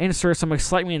insert some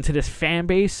excitement into this fan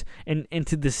base and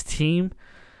into this team.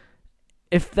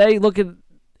 If they look at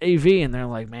AV and they're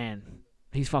like, man,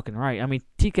 he's fucking right. I mean,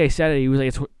 TK said it. He was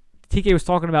like, TK was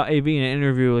talking about AV in an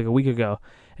interview like a week ago,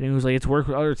 and he was like, it's worked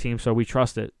with other teams, so we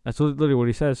trust it. That's literally what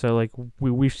he said. So like,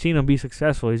 we've seen him be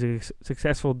successful. He's a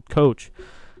successful coach.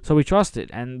 So we trust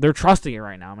it, and they're trusting it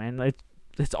right now, man.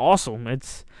 It's awesome.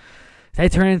 They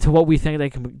turn into what we think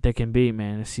they can be,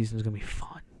 man. This season's gonna be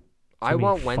fun. I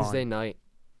want Wednesday night,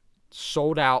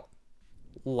 sold out,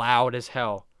 loud as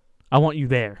hell. I want you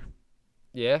there.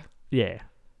 Yeah. Yeah.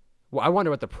 Well, I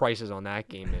wonder what the prices on that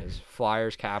game is.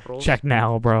 Flyers, Capitals. Check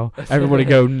now, bro. Everybody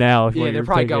go now. Yeah, they're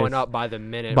probably going up by the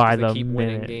minute. They keep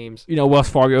winning games. You know, Wells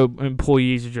Fargo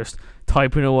employees are just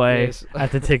typing away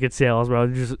at the ticket sales, bro.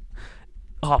 Just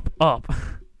up.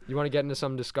 You want to get into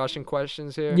some discussion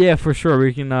questions here? Yeah, for sure.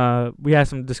 We can. We have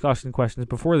some discussion questions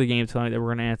before the game tonight that we're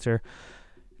gonna answer.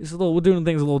 We're doing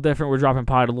things a little different. We're dropping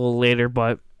pod a little later,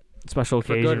 but special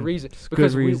occasion. For good reason.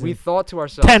 Because we thought to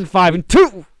ourselves. 10, 5, and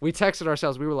 2. We texted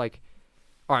ourselves. We were like,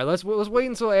 all right, let's wait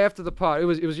until after the pod. It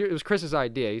was Chris's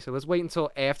idea. He said, let's wait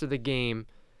until after the game,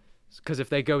 because if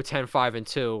they go 10, 5, and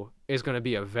 2, it's going to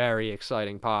be a very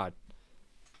exciting pod.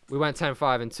 We went 10,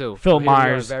 5, and 2. Phil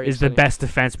Myers is the best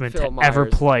defenseman to ever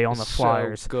play on the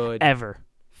Flyers. So good. Ever.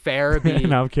 Farabee.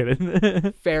 No, I'm kidding.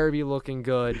 Farabee looking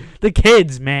good. The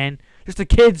kids, man. Just the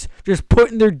kids just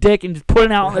putting their dick and just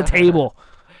putting it out on the table.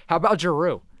 How about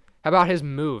Giroux? How about his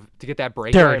move to get that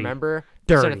breakaway, remember?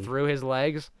 Sent it through his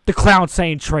legs. The clown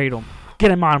saying trade him.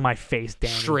 Get him out of my face,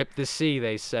 Danny. Strip the sea,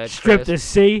 they said. Strip the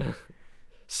sea?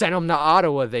 Send him to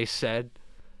Ottawa, they said.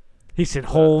 He said,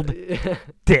 hold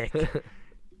dick.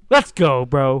 Let's go,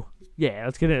 bro. Yeah,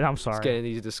 let's get it. I'm sorry. Let's get into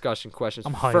these discussion questions.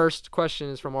 I'm hyped. First question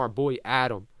is from our boy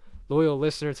Adam, loyal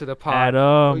listener to the pod. Adam.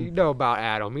 Well, you know about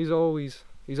Adam. He's always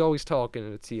talking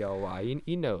to the TLY.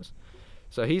 He knows.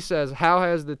 So he says, how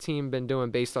has the team been doing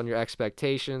based on your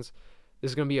expectations?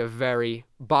 This is going to be a very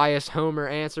biased homer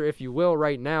answer, if you will,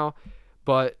 right now.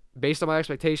 But based on my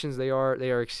expectations, they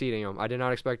are exceeding them. I did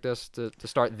not expect us to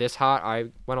start this hot. I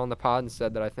went on the pod and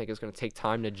said that I think it's going to take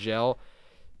time to gel.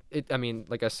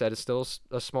 Like I said, it's still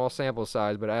a small sample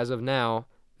size, but as of now,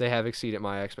 they have exceeded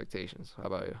my expectations. How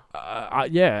about you?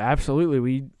 Yeah,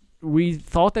 absolutely. We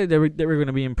thought that they were going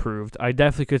to be improved. I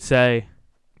definitely could say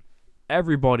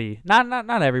everybody,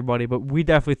 not everybody, but we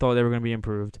definitely thought they were going to be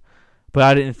improved. But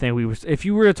I didn't think we were. If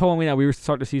you were to tell me that we were to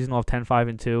start the season off 10, 5,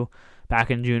 and 2 back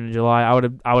in June and July, I would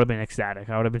have been ecstatic.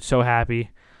 I would have been so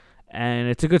happy. And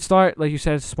it's a good start, like you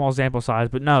said, it's a small sample size.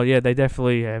 But no, yeah, they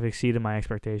definitely have exceeded my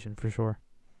expectation for sure.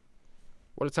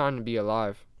 What a time to be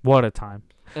alive. What a time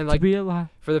and to be alive.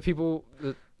 For the people,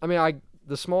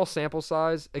 the small sample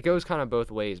size, it goes kind of both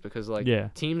ways because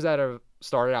teams that have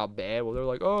started out bad, well, they're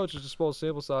like, oh, it's just a small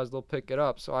sample size, they'll pick it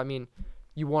up. So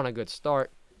you want a good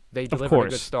start. They delivered a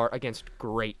good start against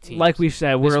great teams. Like we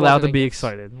said, we're allowed to be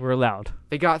excited. We're allowed.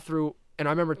 They got through And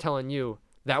I remember telling you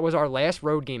that was our last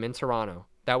road game in Toronto.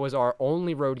 That was our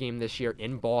only road game this year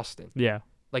in Boston. Yeah.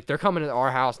 Like, they're coming to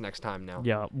our house next time now.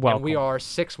 Yeah, welcome. And we are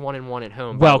 6-1-1 at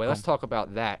home. By the Welcome. way, let's talk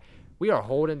about that. We are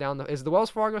holding down is the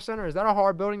Wells Fargo Center, is that a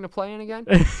hard building to play in again?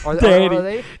 Are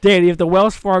they? Danny, if the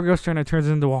Wells Fargo Center turns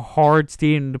into a hard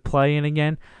stadium to play in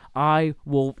again, I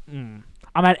will.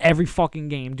 I'm at every fucking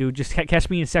game, dude. Just catch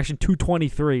me in section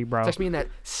 223, bro. Catch me in that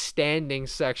standing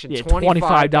section. Yeah,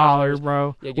 $25,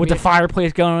 bro. Yeah, with the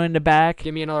fireplace going in the back.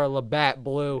 Give me another Labatt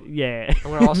Blue. Yeah.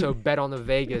 I'm gonna also bet on the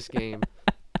Vegas game.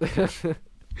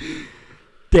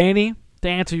 Danny, to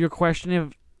answer your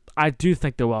question, I do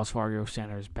think the Wells Fargo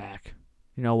Center is back.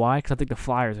 You know why? Because I think the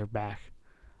Flyers are back.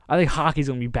 I think hockey's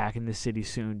going to be back in this city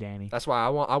soon, Danny. That's why I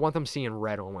want them seeing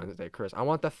red on Wednesday, Chris. I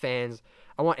want the fans.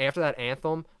 After that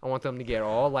anthem, I want them to get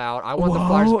all loud. I want the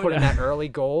Flyers to put in that early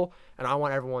goal, and I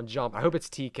want everyone to jump. I hope it's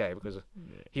TK because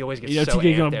he always gets so TK's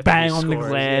amped gonna bang on the scores.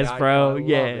 glass, Yeah, bro. I love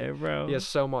Yeah, it. bro. He has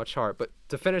so much heart. But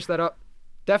to finish that up,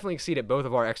 definitely exceeded both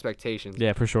of our expectations.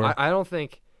 Yeah, for sure. I don't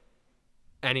think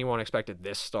anyone expected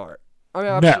this start. I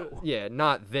mean, No.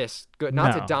 Not this good.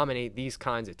 Not No. to dominate these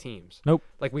kinds of teams. Nope.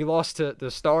 Like, we lost to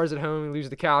the Stars at home, we lose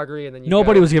to Calgary, and then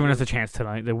Nobody was giving us a chance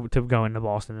tonight to go into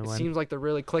Boston and It win. seems like they're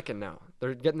really clicking now.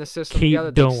 They're getting the system Keep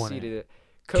together. doing They it. succeeded it.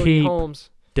 Cody Keep Holmes,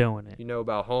 doing it. you know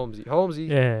about Holmesy. Holmesy,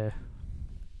 Yeah.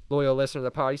 loyal listener to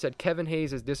the pod, he said Kevin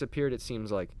Hayes has disappeared, it seems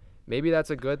like. Maybe that's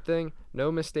a good thing.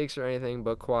 No mistakes or anything,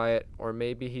 but quiet. Or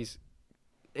maybe he's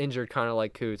injured, kind of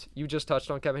like Coots. You just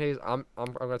touched on Kevin Hayes. I'm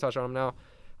going to touch on him now.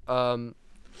 I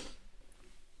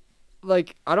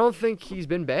don't think he's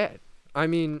been bad. I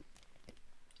mean,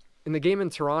 in the game in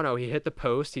Toronto, he hit the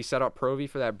post. He set up Provy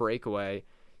for that breakaway.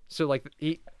 So,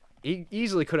 he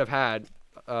easily could have had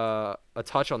a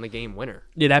touch on the game winner.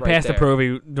 Yeah, that right pass there. to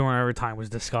Provy during overtime was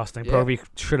disgusting. Yeah. Provy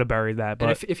should have buried that. But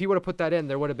And if he would have put that in,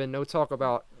 there would have been no talk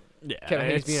about Kevin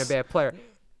Hayes being a bad player.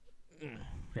 Yeah,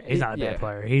 he's not a bad Yeah.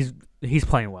 player. He's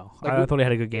playing well. I thought he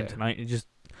had a good game tonight.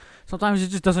 Sometimes it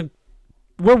just doesn't.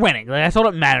 We're winning. That's all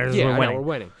that matters. Yeah, we're I winning. know, we're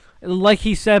winning. Like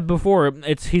he said before,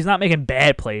 he's not making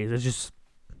bad plays. It's just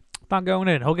not going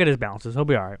in. He'll get his bounces. He'll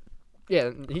be all right. Yeah,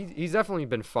 he's definitely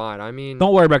been fine. I mean,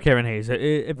 Don't worry about Kevin Hayes.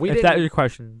 If that is your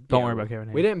question, don't worry about Kevin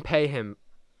Hayes. We didn't pay him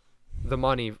the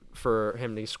money for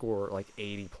him to score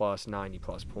 80 plus, 90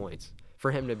 plus points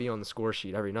for him to be on the score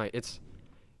sheet every night. It's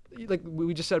like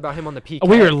we just said about him on the PK.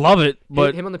 We would love it,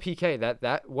 but him on the PK,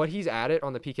 that what he's added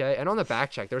on the PK and on the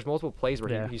back check, there's multiple plays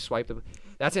where he swiped it.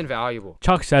 That's invaluable.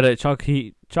 Chuck said it. Chuck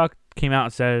came out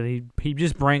and said it. He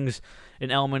just brings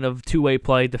an element of two-way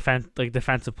play,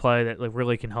 defensive play that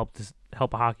really can help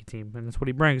a hockey team, and that's what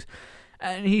he brings.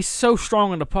 And he's so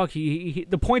strong on the puck. The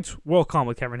points will come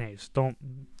with Kevin Hayes. Don't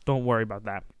worry about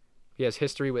that. He has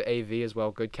history with AV as well.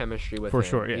 Good chemistry with for him.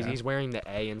 sure. Yeah, he's wearing the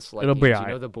A in select It'll games. be all right.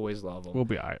 You know the boys love him. We'll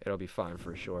be all right. It'll be fine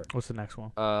for sure. What's the next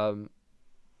one?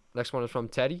 Next one is from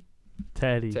Teddy.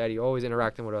 Teddy, always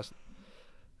interacting with us.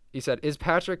 He said, "Is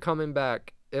Patrick coming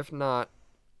back? If not,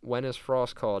 when is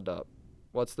Frost called up?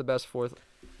 What's the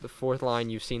fourth line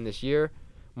you've seen this year?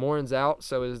 Morin's out,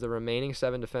 so is the remaining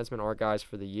 7 defensemen our guys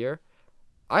for the year?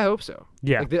 I hope so.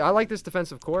 Yeah. I like this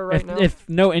defensive core right now. If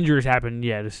no injuries happen,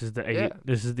 this is the 8. Yeah.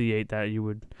 This is the 8 that you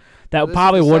would. That This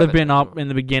probably is the would have 7 been now. up in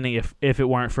the beginning if it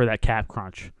weren't for that cap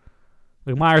crunch.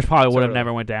 Myers probably would have Totally.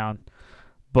 never went down.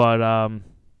 But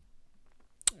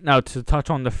now to touch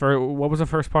on the first, what was the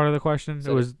first part of the question?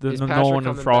 So it was the is Patrick Nolan and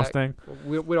coming Frost back? thing.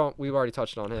 We've already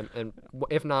touched on him, and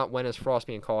if not, when is Frost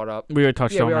being called up? We already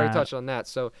touched on we already that. touched on that.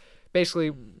 So basically,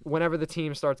 whenever the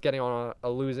team starts getting on a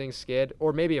losing skid,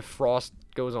 or maybe if Frost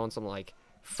goes on some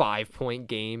 5-point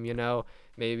game,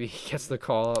 maybe he gets the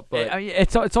call up. But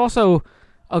It's also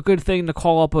a good thing to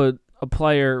call up a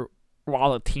player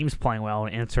while the team's playing well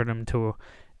and insert him to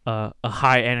a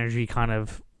high energy kind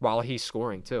of while he's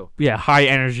scoring too. high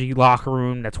energy locker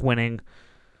room that's winning.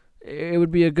 It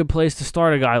would be a good place to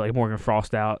start a guy like Morgan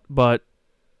Frost out. But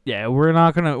we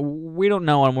don't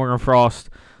know on Morgan Frost.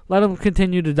 Let him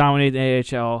continue to dominate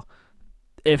the AHL.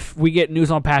 If we get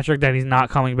news on Patrick that he's not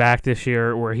coming back this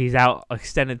year or he's out an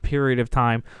extended period of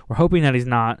time, we're hoping that he's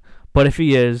not. But if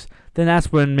he is, then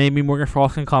that's when maybe Morgan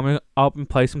Frost can come up and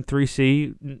play some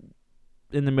 3C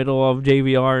in the middle of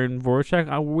JVR and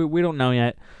Voracek. We don't know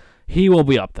yet. He will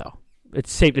be up, though.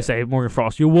 It's safe to say Morgan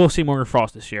Frost. You will see Morgan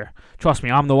Frost this year. Trust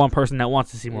me, I'm the one person that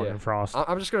wants to see Morgan Frost.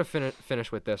 I'm just going to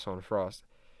finish with this on Frost.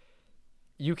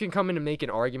 You can come in and make an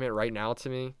argument right now to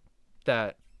me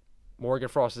that Morgan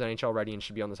Frost is NHL ready and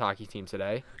should be on this hockey team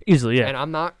today. Easily, yeah. And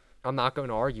I'm not going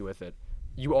to argue with it.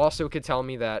 You also could tell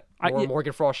me that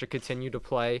Morgan Frost should continue to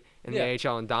play in the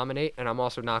AHL and dominate, and I'm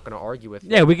also not going to argue with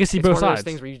it. Yeah, we can see both It's one of sides.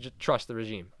 those things where you just trust the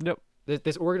regime. Yep.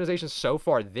 This organization so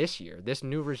far this year, this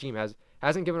new regime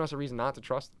hasn't given us a reason not to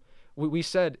trust them. We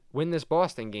said win this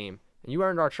Boston game, and you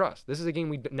earned our trust. This is a game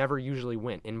we never usually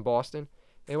win in Boston.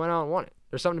 They went out and won it.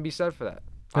 There's something to be said for that.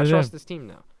 I trust this team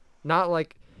now. Not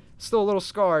like still a little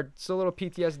scarred, still a little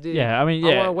PTSD. Yeah, I mean,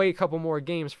 yeah. I want to wait a couple more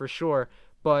games for sure,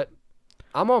 but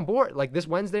I'm on board. Like this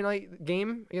Wednesday night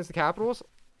game against the Capitals,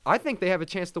 I think they have a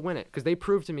chance to win it because they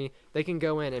proved to me they can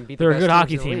go in and beat the They're best a good teams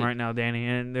hockey in the team league. right now, Danny,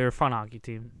 and they're a fun hockey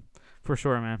team. For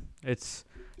sure, man. It's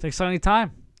an exciting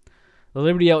time. The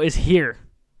Liberty L is here.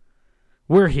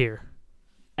 We're here.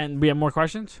 And we have more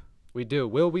questions? We do.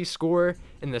 Will we score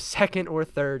in the second or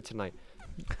third tonight?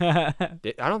 I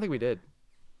don't think we did.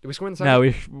 Did we score in the second?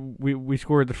 No, we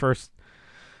scored the first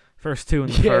two in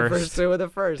the Yeah, first. first two in the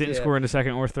first. Didn't yeah. score in the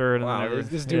second or third. Wow, and then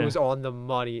this dude was on the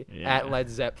money at Led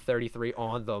Zepp 33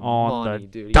 on the money, the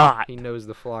dude. dot. He knows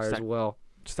the Flyers well.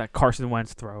 Just that Carson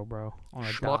Wentz throw, bro. On a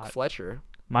Schmuck dot. Fletcher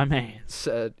My man.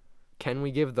 said, "Can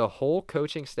we give the whole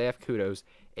coaching staff kudos?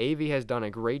 AV has done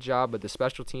a great job, but the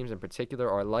special teams in particular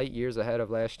are light years ahead of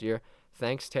last year.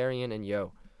 Thanks, Terrian and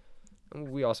Yo."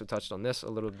 We also touched on this a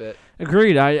little bit.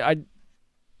 Agreed. I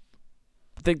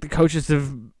think the coaches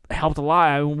have helped a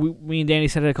lot. Me and Danny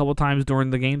said it a couple times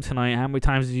during the game tonight. How many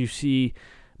times did you see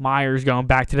Myers going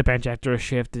back to the bench after a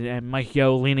shift and Mike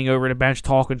Yo leaning over the bench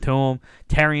talking to him?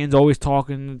 Terrian's always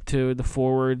talking to the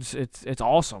forwards. It's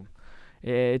awesome.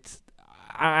 I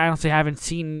honestly haven't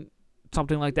seen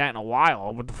something like that in a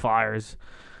while with the Flyers.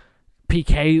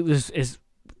 PK is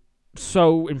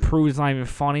so improved. It's not even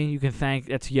funny. You can thank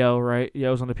that's Yo, right?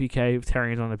 Yo's on the PK.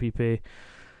 Terrian's on the PP.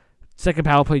 Second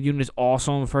power play unit is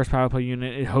awesome. First power play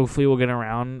unit, hopefully, will get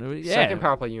around. Yeah. Second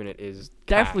power play unit is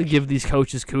Definitely cash. give these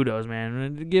coaches kudos,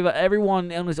 man. Give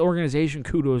everyone in this organization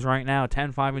kudos right now.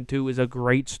 10-5-2 is a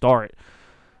great start.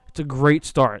 It's a great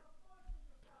start.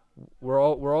 We're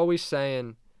always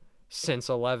saying since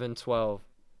 11-12.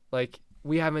 Like,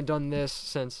 we haven't done this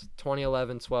since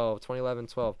 2011-12,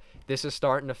 2011-12. This is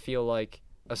starting to feel like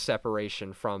a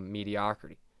separation from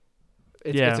mediocrity.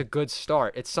 It's a good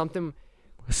start. It's something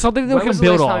that we can when was the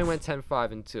build last off. time we went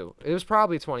 10-5-2? It was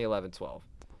probably 2011-12.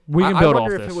 We can build I off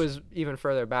wonder if this. it was even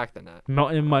further back than that. No,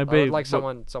 it might I be. would like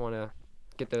but- someone to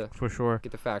get the for sure.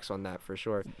 facts on that for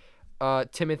sure.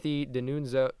 Timothy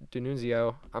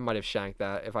Denunzio, I might have shanked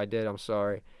that. If I did, I'm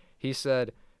sorry. He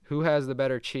said, "Who has the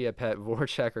better chia pet,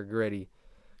 Voracek or Gritty?"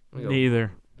 We go,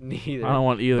 Neither. Neither. I don't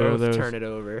want either Both of those. turn it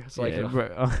over. It's like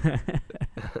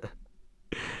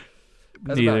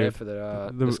that's Neither. about it for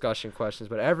the discussion questions.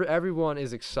 But everyone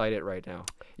is excited right now.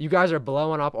 You guys are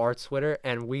blowing up our Twitter,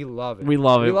 and we love it. We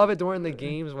love it. We love it during the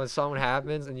games when something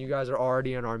happens, and you guys are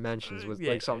already in our mentions with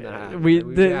like something that happened. We-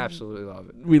 We the- absolutely love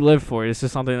it. We live for it. This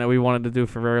is something that we wanted to do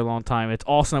for a very long time. It's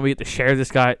awesome that we get to share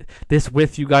this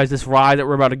with you guys, this ride that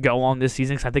we're about to go on this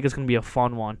season, because I think it's going to be a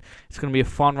fun one. It's going to be a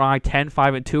fun ride,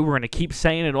 10-5-2. We're going to keep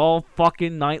saying it all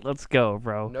fucking night. Let's go,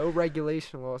 bro. No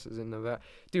regulation losses in Nevada.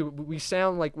 Dude, we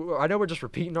sound like, I know we're just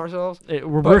repeating ourselves.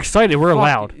 We're excited. We're Fuck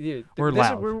loud. it, dude. We're This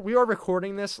is- loud. we are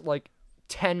recording this like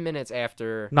 10 minutes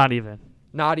after, Not even.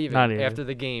 not even Not even. after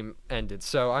the game ended.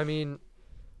 So, I mean,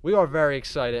 we are very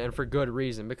excited, and for good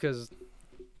reason, because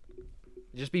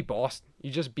you just beat Boston.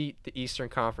 You just beat the Eastern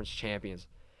Conference champions.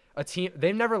 A team,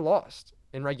 they've never lost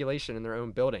in regulation in their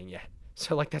own building yet.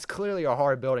 So, like, that's clearly a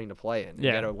hard building to play in. Yeah.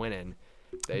 You got to win in.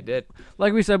 They did.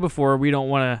 Like we said before, we don't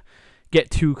want to get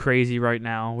too crazy right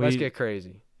now. Let's get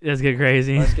crazy. Let's get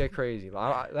crazy. Let's get crazy.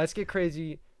 Let's get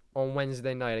crazy on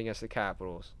Wednesday night against the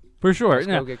Capitals. For sure. Let's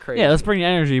go get crazy. Yeah, let's bring the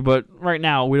energy, but right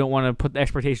now we don't want to put the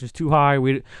expectations too high.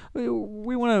 We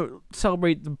want to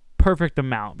celebrate the perfect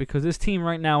amount, because this team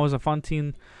right now is a fun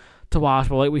team to watch.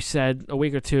 But like we said, a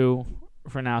week or two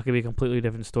from now could be a completely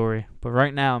different story. But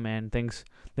right now, man, things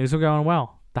are going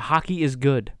well. The hockey is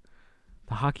good.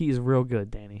 The hockey is real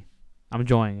good, Danny. I'm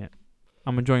enjoying it.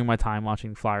 I'm enjoying my time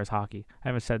watching Flyers hockey. I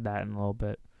haven't said that in a little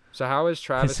bit. So how is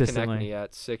Travis Consistently. Konechny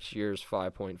at 6 years,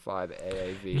 5.5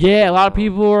 AAV? Yeah, a lot of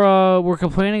people were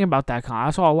complaining about that contract.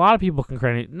 I saw a lot of people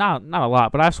complaining. Not a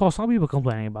lot, but I saw some people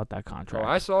complaining about that contract. Oh,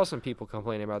 I saw some people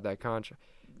complaining about that contract.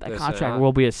 That Listen, contract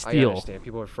will be a I steal. understand.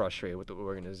 People are frustrated with the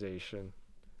organization.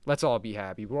 Let's all be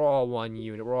happy. We're all one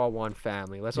unit. We're all one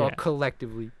family. Let's all Yeah.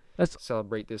 collectively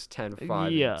celebrate this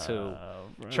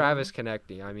 10-5-2. Travis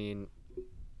Konechny, I mean,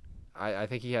 I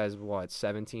think he has,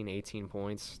 17, 18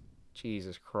 points.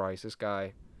 Jesus Christ, this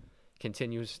guy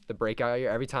continues the breakout year.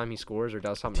 Every time he scores or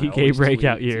does something, I TK always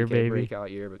breakout tweet year, TK baby.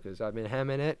 breakout year, because I've been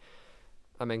hemming it.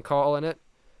 I've been calling it.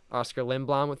 Oscar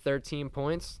Lindblom with 13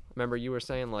 points. Remember you were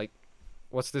saying, like,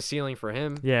 what's the ceiling for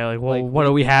him? Yeah, like, well, what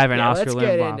do we have in Oscar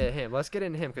Lindblom? Let's get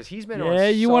into him because he's been Yeah,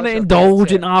 on you want to such a indulge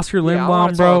bad in Oscar tip. Lindblom, I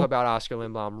want to bro? talk about Oscar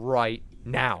Lindblom right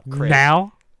now, Chris.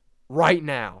 Now? Right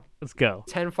now. Let's go.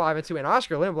 10-5-2, and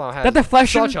Oscar Lindblom has That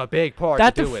deflection, such a big part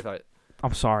to do with it.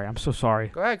 I'm sorry. I'm so sorry.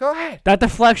 Go ahead. That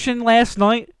deflection last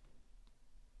night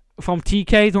from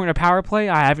TK during the power play,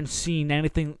 I haven't seen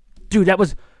anything. Dude, that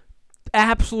was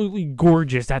absolutely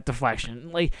gorgeous, that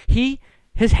deflection. Like,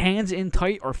 his hands in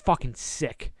tight are fucking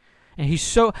sick. And I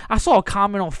saw a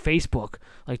comment on Facebook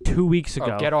like 2 weeks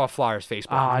ago. Oh, get off Flyers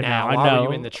Facebook now. I know. Why are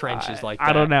you in the trenches like that?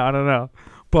 I don't know.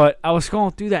 But I was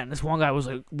scrolling through that, and this one guy was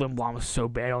like, Lindblom is so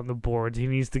bad on the boards. He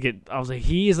needs to get... I was like,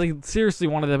 he is like seriously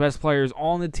one of the best players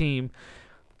on the team,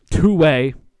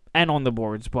 two-way, and on the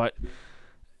boards. But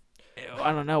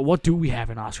I don't know. What do we have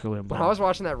in Oscar Lindblom? When I was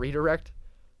watching that redirect,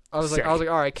 I was like, all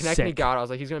right, connect me, God. I was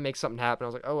like, he's going to make something happen. I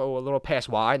was like, oh, a little pass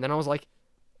wide. And then I was like,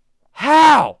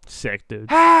 how? Sick, dude.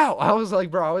 How? I was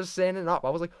like, bro, I was standing up. I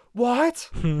was like, what?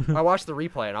 I watched the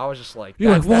replay, and I was just like,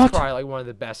 You're like, what? That's probably like one of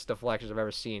the best deflections I've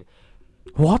ever seen.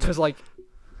 What? Because, like,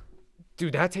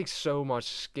 dude, that takes so much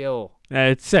skill. Yeah,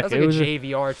 it's sick. That's like a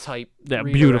JVR type. Yeah,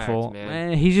 redirect, beautiful.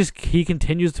 Man. He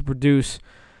continues to produce.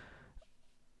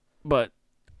 But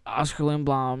Oscar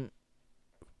Lindblom,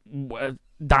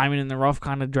 diamond in the rough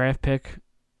kind of draft pick,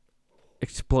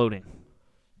 exploding.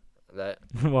 That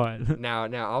what? Now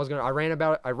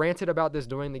I ranted about this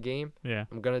during the game. Yeah.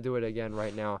 I'm gonna do it again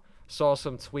right now. Saw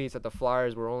some tweets that the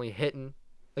Flyers were only hitting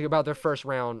like about their first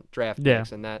round draft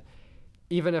picks, and that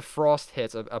even if Frost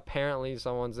hits, apparently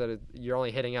someone said you're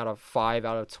only hitting out of 5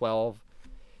 out of 12.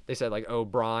 They said like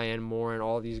O'Brien, Moore, and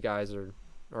all these guys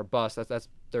are bust. That's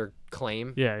their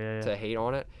claim. Yeah. To hate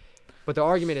on it. But the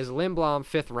argument is Lindblom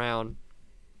 5th round,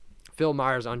 Phil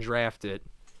Myers undrafted,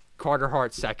 Carter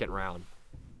Hart 2nd round.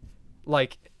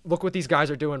 Like, look what these guys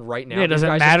are doing right now. Yeah, it doesn't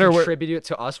these guys matter have contributed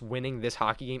to us winning this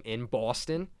hockey game in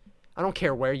Boston. I don't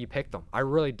care where you pick them. I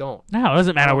really don't. No, it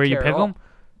doesn't matter where you pick them.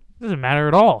 It doesn't matter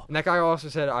at all. And that guy also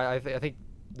said, I think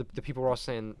the people were all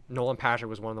saying Nolan Patrick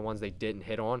was one of the ones they didn't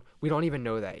hit on. We don't even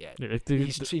know that yet.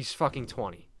 He's fucking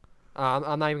 20.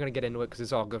 I'm not even going to get into it because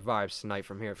it's all good vibes tonight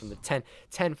from here, from the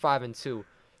 10-5-2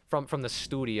 from the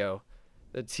studio,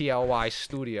 the TLY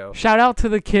studio. Shout out to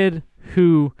the kid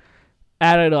who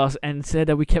added us and said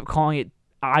that we kept calling it.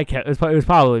 It was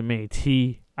probably me.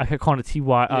 I kept calling it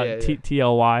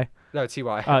TLY. No,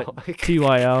 TYO.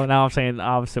 TYO. Now I'm saying the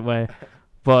opposite way.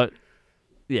 But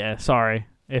yeah, sorry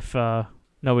if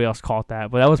nobody else caught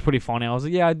that. But that was pretty funny. I was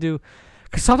like, yeah, I do.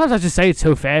 Because sometimes I just say it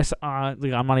so fast, like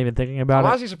I'm not even thinking about I'm it.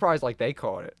 honestly surprised like they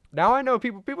caught it. Now I know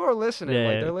people are listening. Yeah,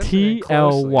 like they're listening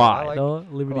TLY.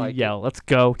 closely. Liberty Yell. Let's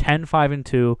go.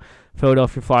 10-5-2.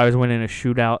 Philadelphia Flyers winning a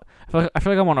shootout. I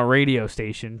feel like I'm on a radio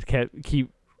station.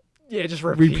 Keep just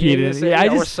repeating it.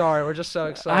 Yeah, we're sorry. We're just so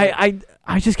excited.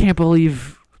 I just can't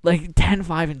believe like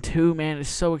 10-5-2, man. It's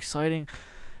so exciting.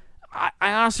 I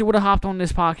honestly would have hopped on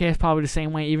this podcast probably the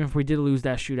same way, even if we did lose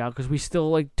that shootout, because we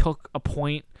still like took a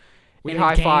point. We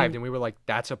high-fived and we were like,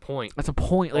 "That's a point." That's a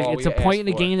point. Like it's a point in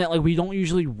the game that like we don't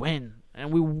usually win,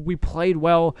 and we played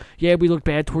well. Yeah, we looked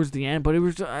bad towards the end, but it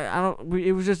was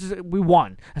It was just we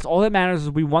won. That's all that matters is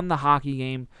we won the hockey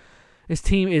game. This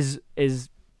team is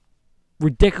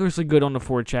ridiculously good on the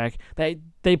forecheck.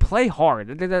 They play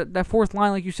hard. That fourth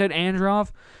line, like you said,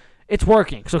 Androv, it's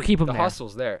working. So keep them there. The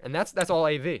hustle's there, and that's all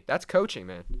AV. That's coaching,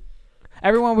 man.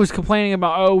 Everyone was complaining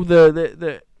about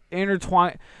the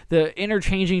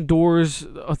interchanging doors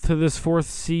to this 4th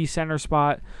C center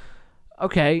spot.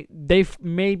 Okay, they've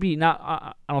maybe not.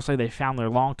 I don't say they found their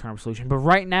long-term solution, but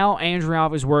right now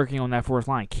Andreov is working on that 4th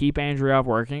line. Keep Andreov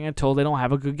working until they don't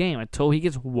have a good game, until he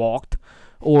gets walked,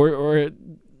 or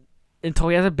until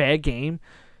he has a bad game.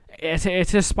 It's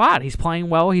his spot. He's playing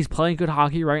well. He's playing good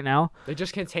hockey right now. They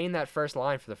just contained that first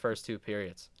line for the first 2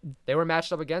 periods. They were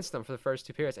matched up against them for the first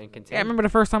 2 periods and contained. Yeah, I remember the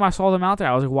first time I saw them out there,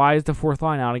 I was like, why is the 4th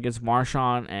line out against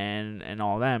Marchand and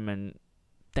all them? And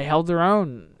they held their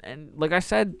own. And like I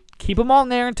said, keep them on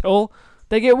there until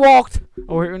they get walked,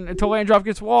 or until Androv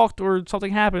gets walked, or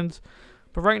something happens.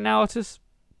 But right now, it's his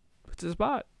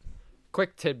spot.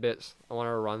 Quick tidbits I want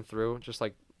to run through, just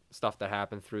like stuff that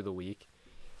happened through the week.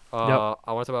 Yep.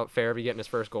 I want to talk about Farabee getting his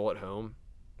first goal at home.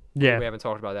 Yeah. We haven't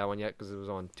talked about that one yet because it was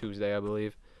on Tuesday, I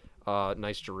believe.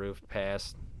 Nice Giroux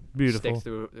pass. Beautiful. Stick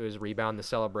through his rebound, the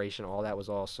celebration, all that was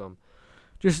awesome.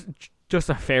 Just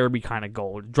a Farabee kind of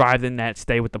goal. Drive the net,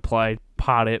 stay with the play,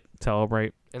 pot it,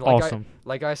 celebrate. And awesome.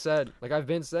 Like I said, like I've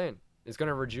been saying, it's going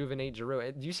to rejuvenate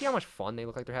Giroux. Do you see how much fun they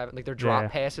look like they're having? Like, their drop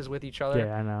passes with each other.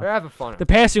 Yeah, I know. They're having fun. The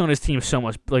passing on his team is so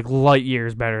much, like, light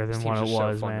years better than this what it team's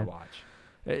was, so fun man. to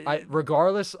watch.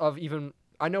 Regardless of even,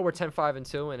 I know we're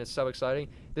 10-5-2 and it's so exciting.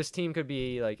 This team could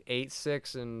be like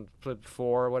 8-6 and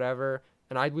 4 or whatever,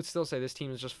 and I would still say this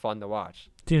team is just fun to watch.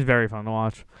 Team's very fun to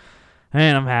watch,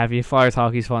 and I'm happy. Flyers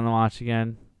hockey's fun to watch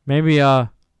again. Maybe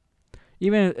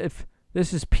even if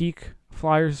this is peak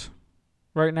Flyers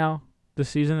right now this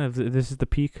season, if this is the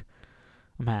peak,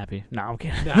 I'm happy. No, I'm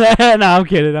kidding. No, I'm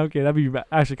kidding. I'd be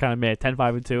actually kind of mad.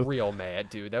 10-5-2. Real mad,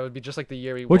 dude. That would be just like the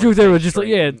year we. What you do? Just like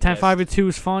 10-5. 10-5-2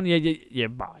 is fun. Yeah.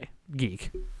 Bye,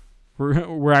 geek.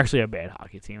 We're actually a bad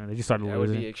hockey team, and they just started losing. That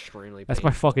would be extremely. That's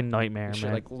my fucking nightmare,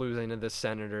 man. Like losing to the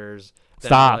Senators.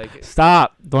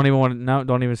 Stop. Don't even want to. No,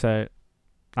 don't even say it.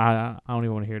 I don't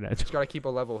even want to hear that. Just gotta keep a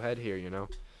level head here, you know.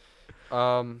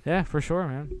 Yeah, for sure,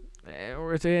 man.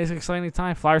 It's an exciting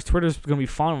time. Flyers Twitter's gonna be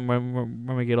fun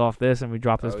when we get off this and we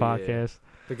drop this podcast. Yeah.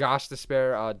 The Gosh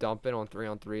Despair dumping on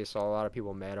 3-on-3, saw a lot of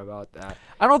people mad about that.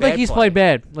 I don't think he's played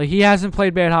bad. Like, he hasn't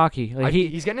played bad hockey. Like,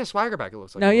 he's getting his swagger back, it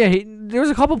looks like. No, yeah, there was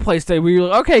a couple plays today where you're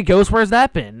like, okay, Ghost, where's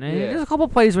that been? And there's a couple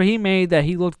plays where he made that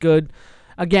he looked good.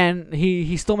 Again,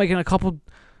 he's still making a couple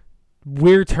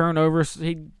weird turnovers.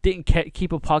 He didn't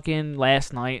keep a puck in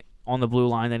last night on the blue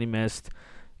line that he missed.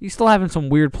 He's still having some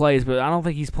weird plays, but I don't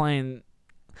think he's playing.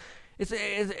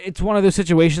 It's one of those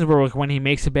situations where like when he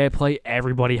makes a bad play,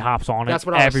 everybody hops on it. That's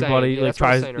what I was everybody saying. like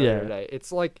tries. Earlier today.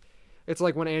 It's like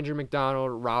when Andrew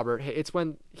McDonald, Robert. It's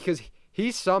when because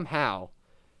he's somehow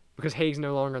because Haig's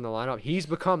no longer in the lineup. He's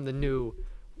become the new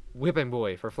whipping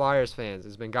boy for Flyers fans.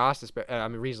 It's been Goss. I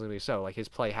mean, reasonably so. Like his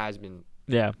play has been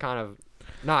kind of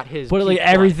not his. But like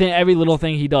every little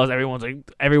thing he does,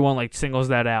 everyone singles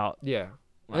that out. Yeah,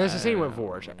 and it's the same with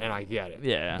Voracek, and I get it.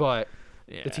 Yeah, but.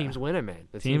 Yeah. The team's winning, man.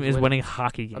 The team is winning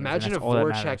hockey games. Imagine if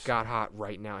Voracek got hot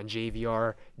right now and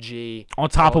JVR, G. On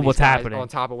top of what's happening. On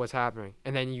top of what's happening.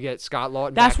 And then you get Scott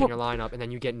Lawton back in your lineup, and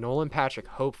then you get Nolan Patrick,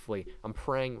 hopefully. I'm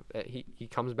praying that he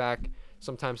comes back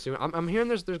sometime soon. I'm hearing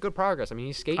there's good progress. I mean,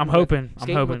 he's skating. I'm hoping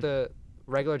with the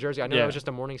regular jersey. I know that was just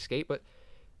a morning skate, but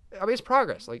I mean, it's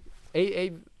progress. Like,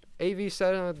 AV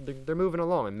said they're moving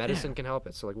along, and medicine can help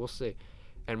it. So, like, we'll see.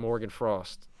 And Morgan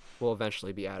Frost will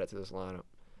eventually be added to this lineup.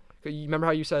 You remember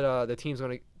how you said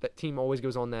that team always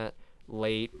goes on that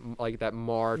late, like that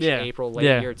March, April,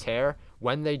 late year tear?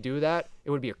 When they do that,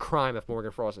 it would be a crime if Morgan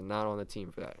Frost is not on the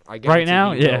team for that. I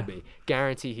guarantee he will be.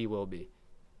 Guarantee he will be.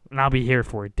 And I'll be here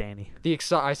for it, Danny.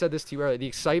 I said this to you earlier. The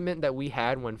excitement that we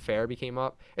had when Farabee came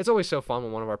up, it's always so fun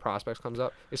when one of our prospects comes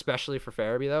up, especially for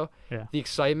Farabee, though. Yeah. The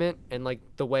excitement and, like,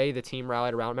 the way the team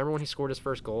rallied around. Remember when he scored his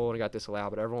first goal and it got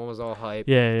disallowed, but everyone was all hyped?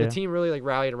 Yeah. The team really, like,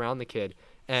 rallied around the kid.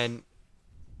 And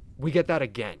we get that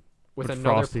again with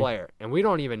another Frosty. player, and we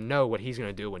don't even know what he's going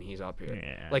to do when he's up here.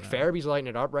 Yeah, like, Farabee's lighting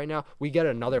it up right now. We get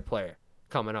another player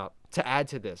coming up to add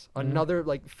to this. Another,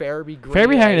 like,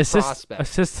 Farabee had an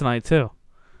assist tonight, too.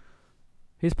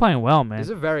 He's playing well, man. It's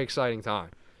a very exciting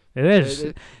time. It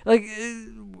is.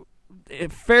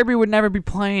 Farabee would never be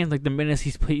playing like the minutes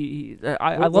he's playing.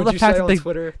 I love the fact that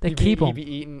they keep him. He'd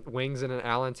be eating wings in an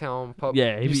Allentown pub.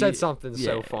 Yeah, you said something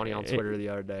so funny on Twitter the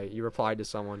other day. You replied to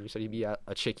someone. You said he'd be at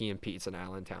a Chicky and Pete's in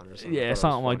Allentown or something. Yeah,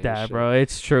 something like that, bro.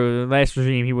 It's true. The last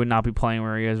regime, he would not be playing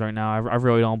where he is right now. I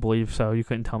really don't believe so. You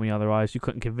couldn't tell me otherwise. You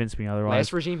couldn't convince me otherwise.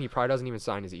 Last regime, he probably doesn't even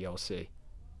sign his ELC,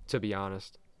 to be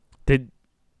honest.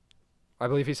 I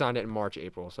believe he signed it in March,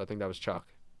 April, so I think that was Chuck.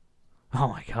 Oh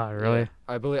my God, really? Yeah,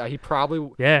 I believe he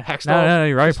probably. Yeah. Hextall. No,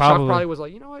 you're right. Probably. Chuck probably was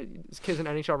like, you know what, this kid's an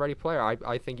NHL ready player.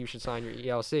 I think you should sign your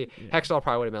ELC. Yeah. Hextall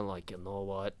probably would have been like, you know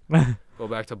what, go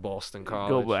back to Boston College.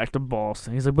 Go back to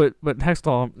Boston. He's like, but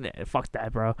Hextall, fuck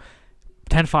that, bro.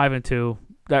 10-5-2.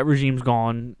 That regime's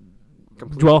gone.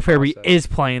 Joel Farabee is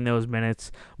playing those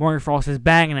minutes. Morgan Frost is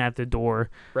banging at the door.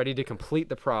 Ready to complete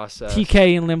the process.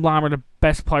 TK and Lindblom are the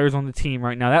best players on the team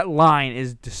right now. That line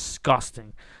is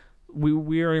disgusting.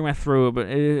 We already went through it, but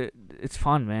it's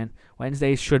fun, man.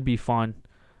 Wednesdays should be fun.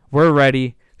 We're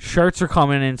ready. Shirts are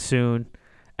coming in soon.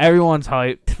 Everyone's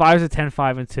hyped. 5's a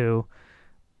 10-5-2.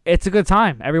 It's a good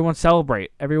time. Everyone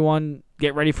celebrate. Everyone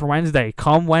get ready for Wednesday.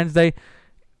 Come Wednesday.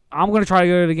 I'm going to try to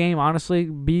go to the game, honestly.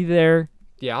 Be there.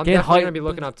 Yeah, I'm definitely going to be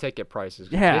looking up ticket prices.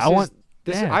 Yeah,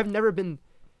 I've never been.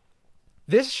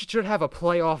 This should have a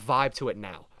playoff vibe to it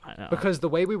now. I know. Because the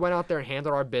way we went out there and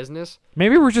handled our business.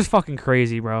 Maybe we're just fucking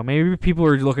crazy, bro. Maybe people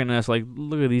are looking at us like,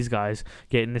 look at these guys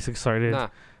getting this excited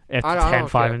after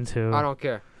 10-5-2. I don't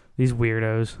care. These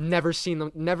weirdos. Never seen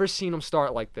them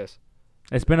start like this.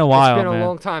 It's been a while, It's been man. a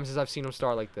long time since I've seen them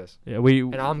start like this. Yeah,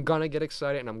 and I'm gonna get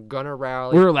excited and I'm gonna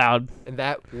rally. We're allowed. And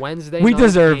that Wednesday we night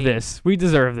deserve game, this. We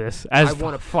deserve this as I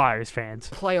want a Flyers fans.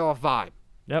 Playoff vibe.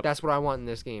 Yep. That's what I want in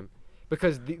this game.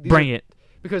 Because bring it.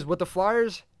 Because what the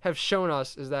Flyers have shown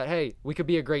us is that, hey, we could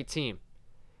be a great team.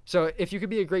 So if you could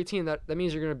be a great team, that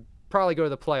means you're gonna probably go to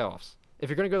the playoffs. If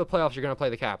you're going to go to the playoffs, you're going to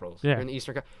play the Capitals. Yeah. You're in the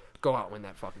Eastern Go out and win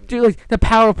that fucking game. Dude, like, the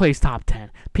power play's top 10.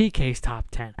 PK's top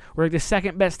 10. We're like the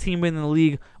second best team in the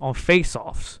league on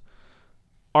face-offs.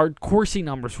 Our Corsi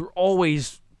numbers were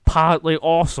always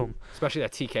awesome. Especially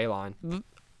that TK line.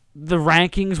 The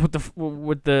rankings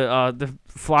with the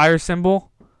flyer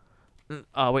symbol.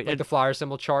 Like the flyer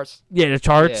symbol charts. Yeah, the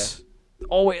charts. Yeah.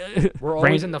 Always. We're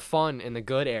always in the fun, in the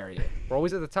good area. We're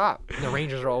always at the top. And the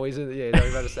Rangers are always in the, is that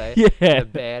what you're about to say? Yeah.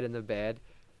 The bad.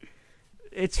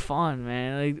 It's fun,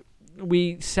 man. Like,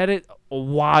 we said it a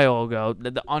while ago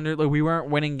that we weren't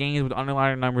winning games, but the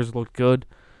underlying numbers looked good.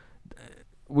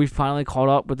 We finally caught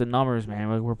up with the numbers, man.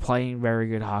 Like, we're playing very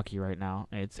good hockey right now.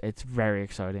 It's very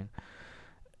exciting.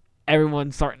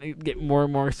 Everyone's starting to get more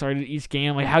and more excited each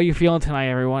game. Like, how you feeling tonight,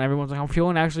 everyone? Everyone's like, I'm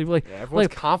feeling actually like everyone's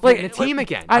confident in the team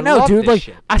again. I know, dude. Like,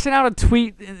 shit. I sent out a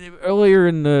tweet earlier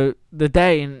in the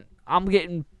day, and I'm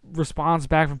getting response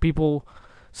back from people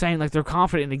saying like they're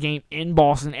confident in the game in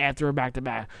Boston after a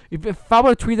back-to-back. If I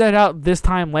would have tweeted that out this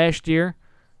time last year,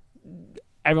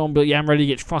 everyone would be like, yeah, I'm ready to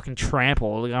get fucking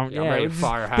trampled. Like, I'm ready to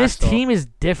fire this team is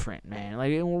different, man.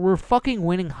 Like, we're fucking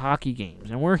winning hockey games,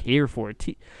 and we're here for it.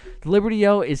 Liberty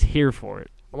O is here for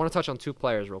it. I want to touch on two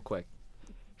players real quick.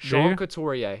 Sean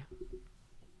Couturier.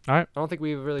 All right. I don't think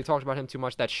we've really talked about him too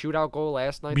much. That shootout goal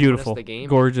last night. Beautiful. To win us the game.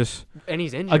 Gorgeous. And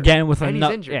he's injured. Again with he's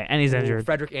injured. Yeah, and he's injured.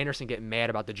 Frederick Anderson getting mad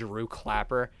about the Giroux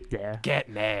clapper. Yeah. Get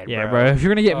mad, yeah, bro. If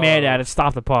you're going to get mad at it,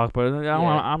 stop the puck. But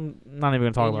I'm not even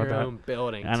going to talk in about that. In your own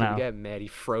building. I know. To get mad. He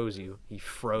froze you.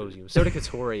 So did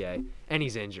Couturier. And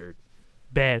he's injured.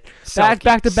 Bad.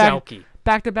 Selke.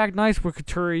 Back-to-back nights where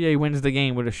Couturier wins the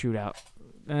game with a shootout.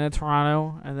 And then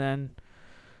Toronto, and then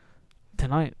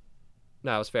tonight.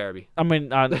 No, it was Farabee. I mean,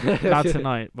 not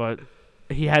tonight, but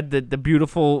he had the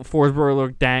beautiful Forsberg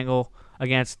look dangle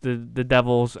against the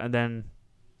Devils, and then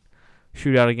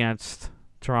shootout against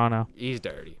Toronto. He's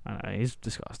dirty. He's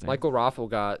disgusting. Michael Raffle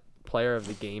got Player of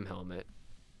the Game helmet.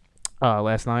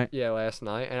 Last night. Yeah, last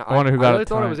night, and I wonder who got really it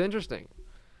thought tonight. it was interesting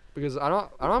because I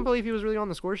don't believe he was really on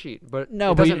the score sheet, but it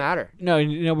but doesn't matter. No,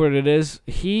 you know what it is?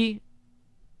 He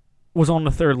was on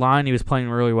the third line. He was playing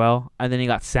really well, and then he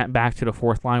got sent back to the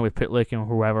fourth line with Pitlick and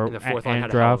whoever. And the fourth line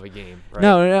had a hell of a game, right?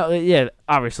 No, yeah,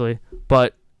 obviously.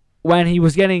 But when he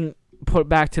was getting put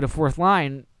back to the fourth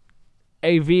line,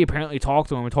 AV apparently talked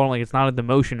to him and told him, like, it's not a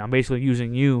demotion. I'm basically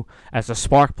using you as a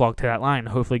spark plug to that line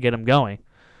to hopefully get him going.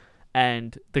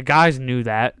 And the guys knew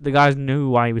that. The guys knew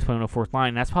why he was playing on the fourth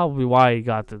line. That's probably why he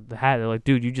got the hat. They're like,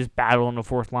 dude, you just battle on the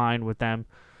fourth line with them.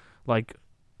 Like,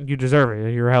 you deserve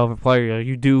it. You're a hell of a player.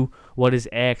 You do what is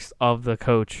asked of the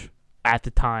coach at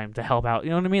the time to help out. You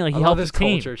know what I mean? Like, he helped his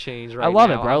team. Culture change right I love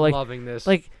now. it, bro. I'm loving this.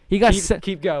 Like, he got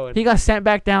keep going. He got sent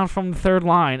back down from the third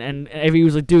line, and he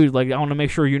was like, dude, like, I want to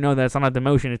make sure you know that it's not a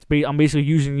demotion. I'm basically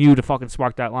using you to fucking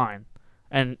spark that line.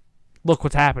 And look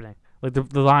what's happening. Like, the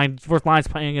fourth line's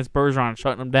playing against Bergeron,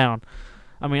 shutting them down.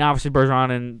 I mean, obviously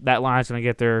Bergeron and that line's gonna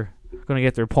get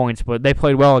their points, but they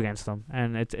played well against them,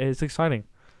 and it's exciting.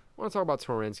 I want to talk about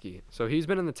Torinsky. So he's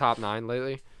been in the top 9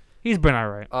 lately. He's been all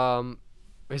right.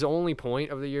 His only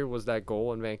point of the year was that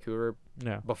goal in Vancouver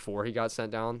before he got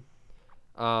sent down.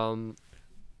 How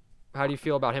do you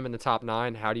feel about him in the top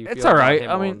 9? How do you feel it's all about right.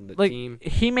 him I mean, on the like, team?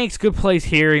 He makes good plays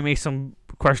here. He makes some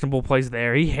questionable plays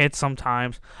there. He hits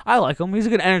sometimes. I like him. He's a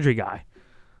good energy guy.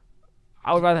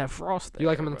 I would rather have Frost there. You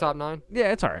like him in the top 9?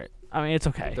 Yeah, it's all right. I mean, it's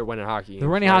okay. They're winning hockey games. They're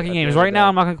winning hockey games. Right now,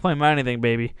 I'm not going to complain about anything,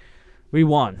 baby. We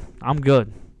won. I'm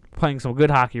good. Playing some good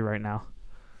hockey right now.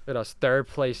 At us, third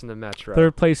place in the Metro.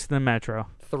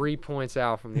 3 points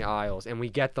out from the Isles, and we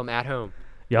get them at home.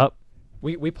 Yep.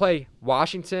 We play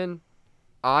Washington,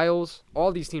 Isles,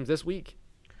 all these teams this week.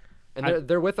 And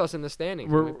they're with us in the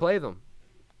standings. We play them.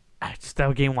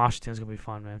 That game Washington's going to be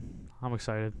fun, man. I'm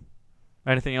excited.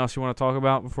 Anything else you want to talk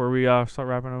about before we start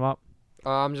wrapping them up?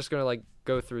 I'm just going to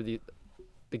go through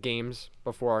the games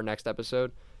before our next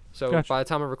episode. So Gotcha. By the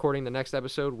time of recording the next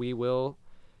episode, we will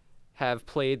have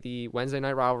played the Wednesday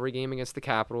night rivalry game against the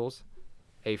Capitals,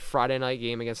 a Friday night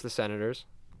game against the Senators,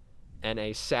 and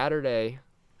a Saturday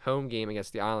home game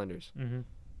against the Islanders. Mm-hmm.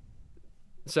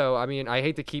 So, I mean, I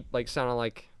hate to keep sounding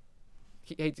like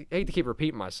hate to keep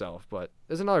repeating myself, but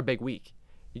there's another big week.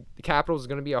 The Capitals is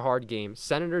going to be a hard game.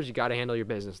 Senators, you got to handle your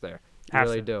business there. You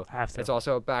really do. Have to. It's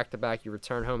also a back-to-back. You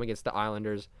return home against the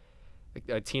Islanders,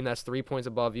 a team that's 3 points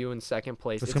above you in second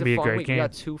place. It's going to be a fun great week. game. We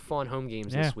got 2 fun home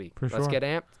games this week. For Let's sure. get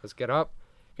amped. Let's get up.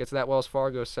 Get to that Wells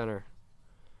Fargo Center.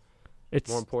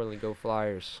 More importantly, go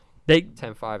Flyers. They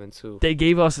 10-5-2. They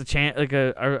gave us a chance, like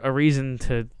a reason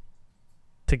to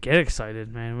get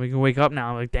excited, man. We can wake up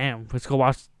now, like, damn, let's go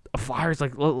watch the Flyers.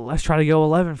 Like, let's try to go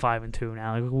 11-5-2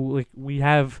 now. Like we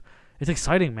have It's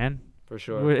exciting, man. For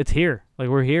sure. It's here. Like,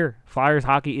 we're here. Flyers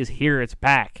hockey is here. It's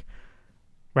back.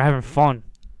 We're having fun.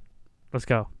 Let's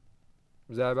go.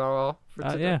 Is that about all for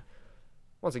today? Yeah.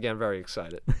 Once again, very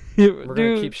excited. We're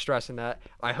going to keep stressing that.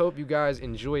 I hope you guys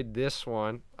enjoyed this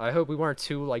one. I hope we weren't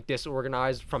too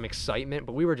disorganized from excitement,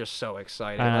 but we were just so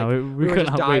excited. I know. We were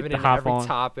just diving into every on.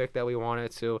 topic that we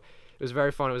wanted to. It was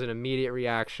very fun. It was an immediate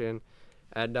reaction.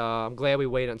 And I'm glad we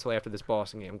waited until after this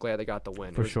Boston game. I'm glad they got the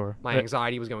win. For sure. My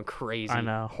anxiety was going crazy. I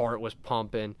know. Heart was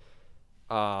pumping.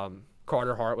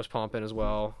 Carter Hart was pumping as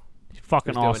well. He's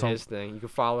fucking He was awesome. doing his thing. You can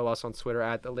follow us on Twitter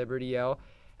at @TheLibertyL,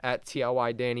 at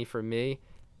TLY Danny for me,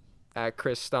 at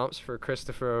Chris Stumps for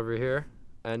Christopher over here,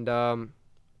 and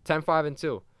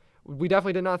 10-5-2. We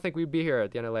definitely did not think we'd be here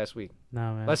at the end of last week.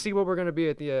 No, man. Let's see what we're going to be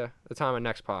at the time of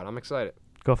next pod. I'm excited.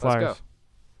 Go Flyers. Let's go.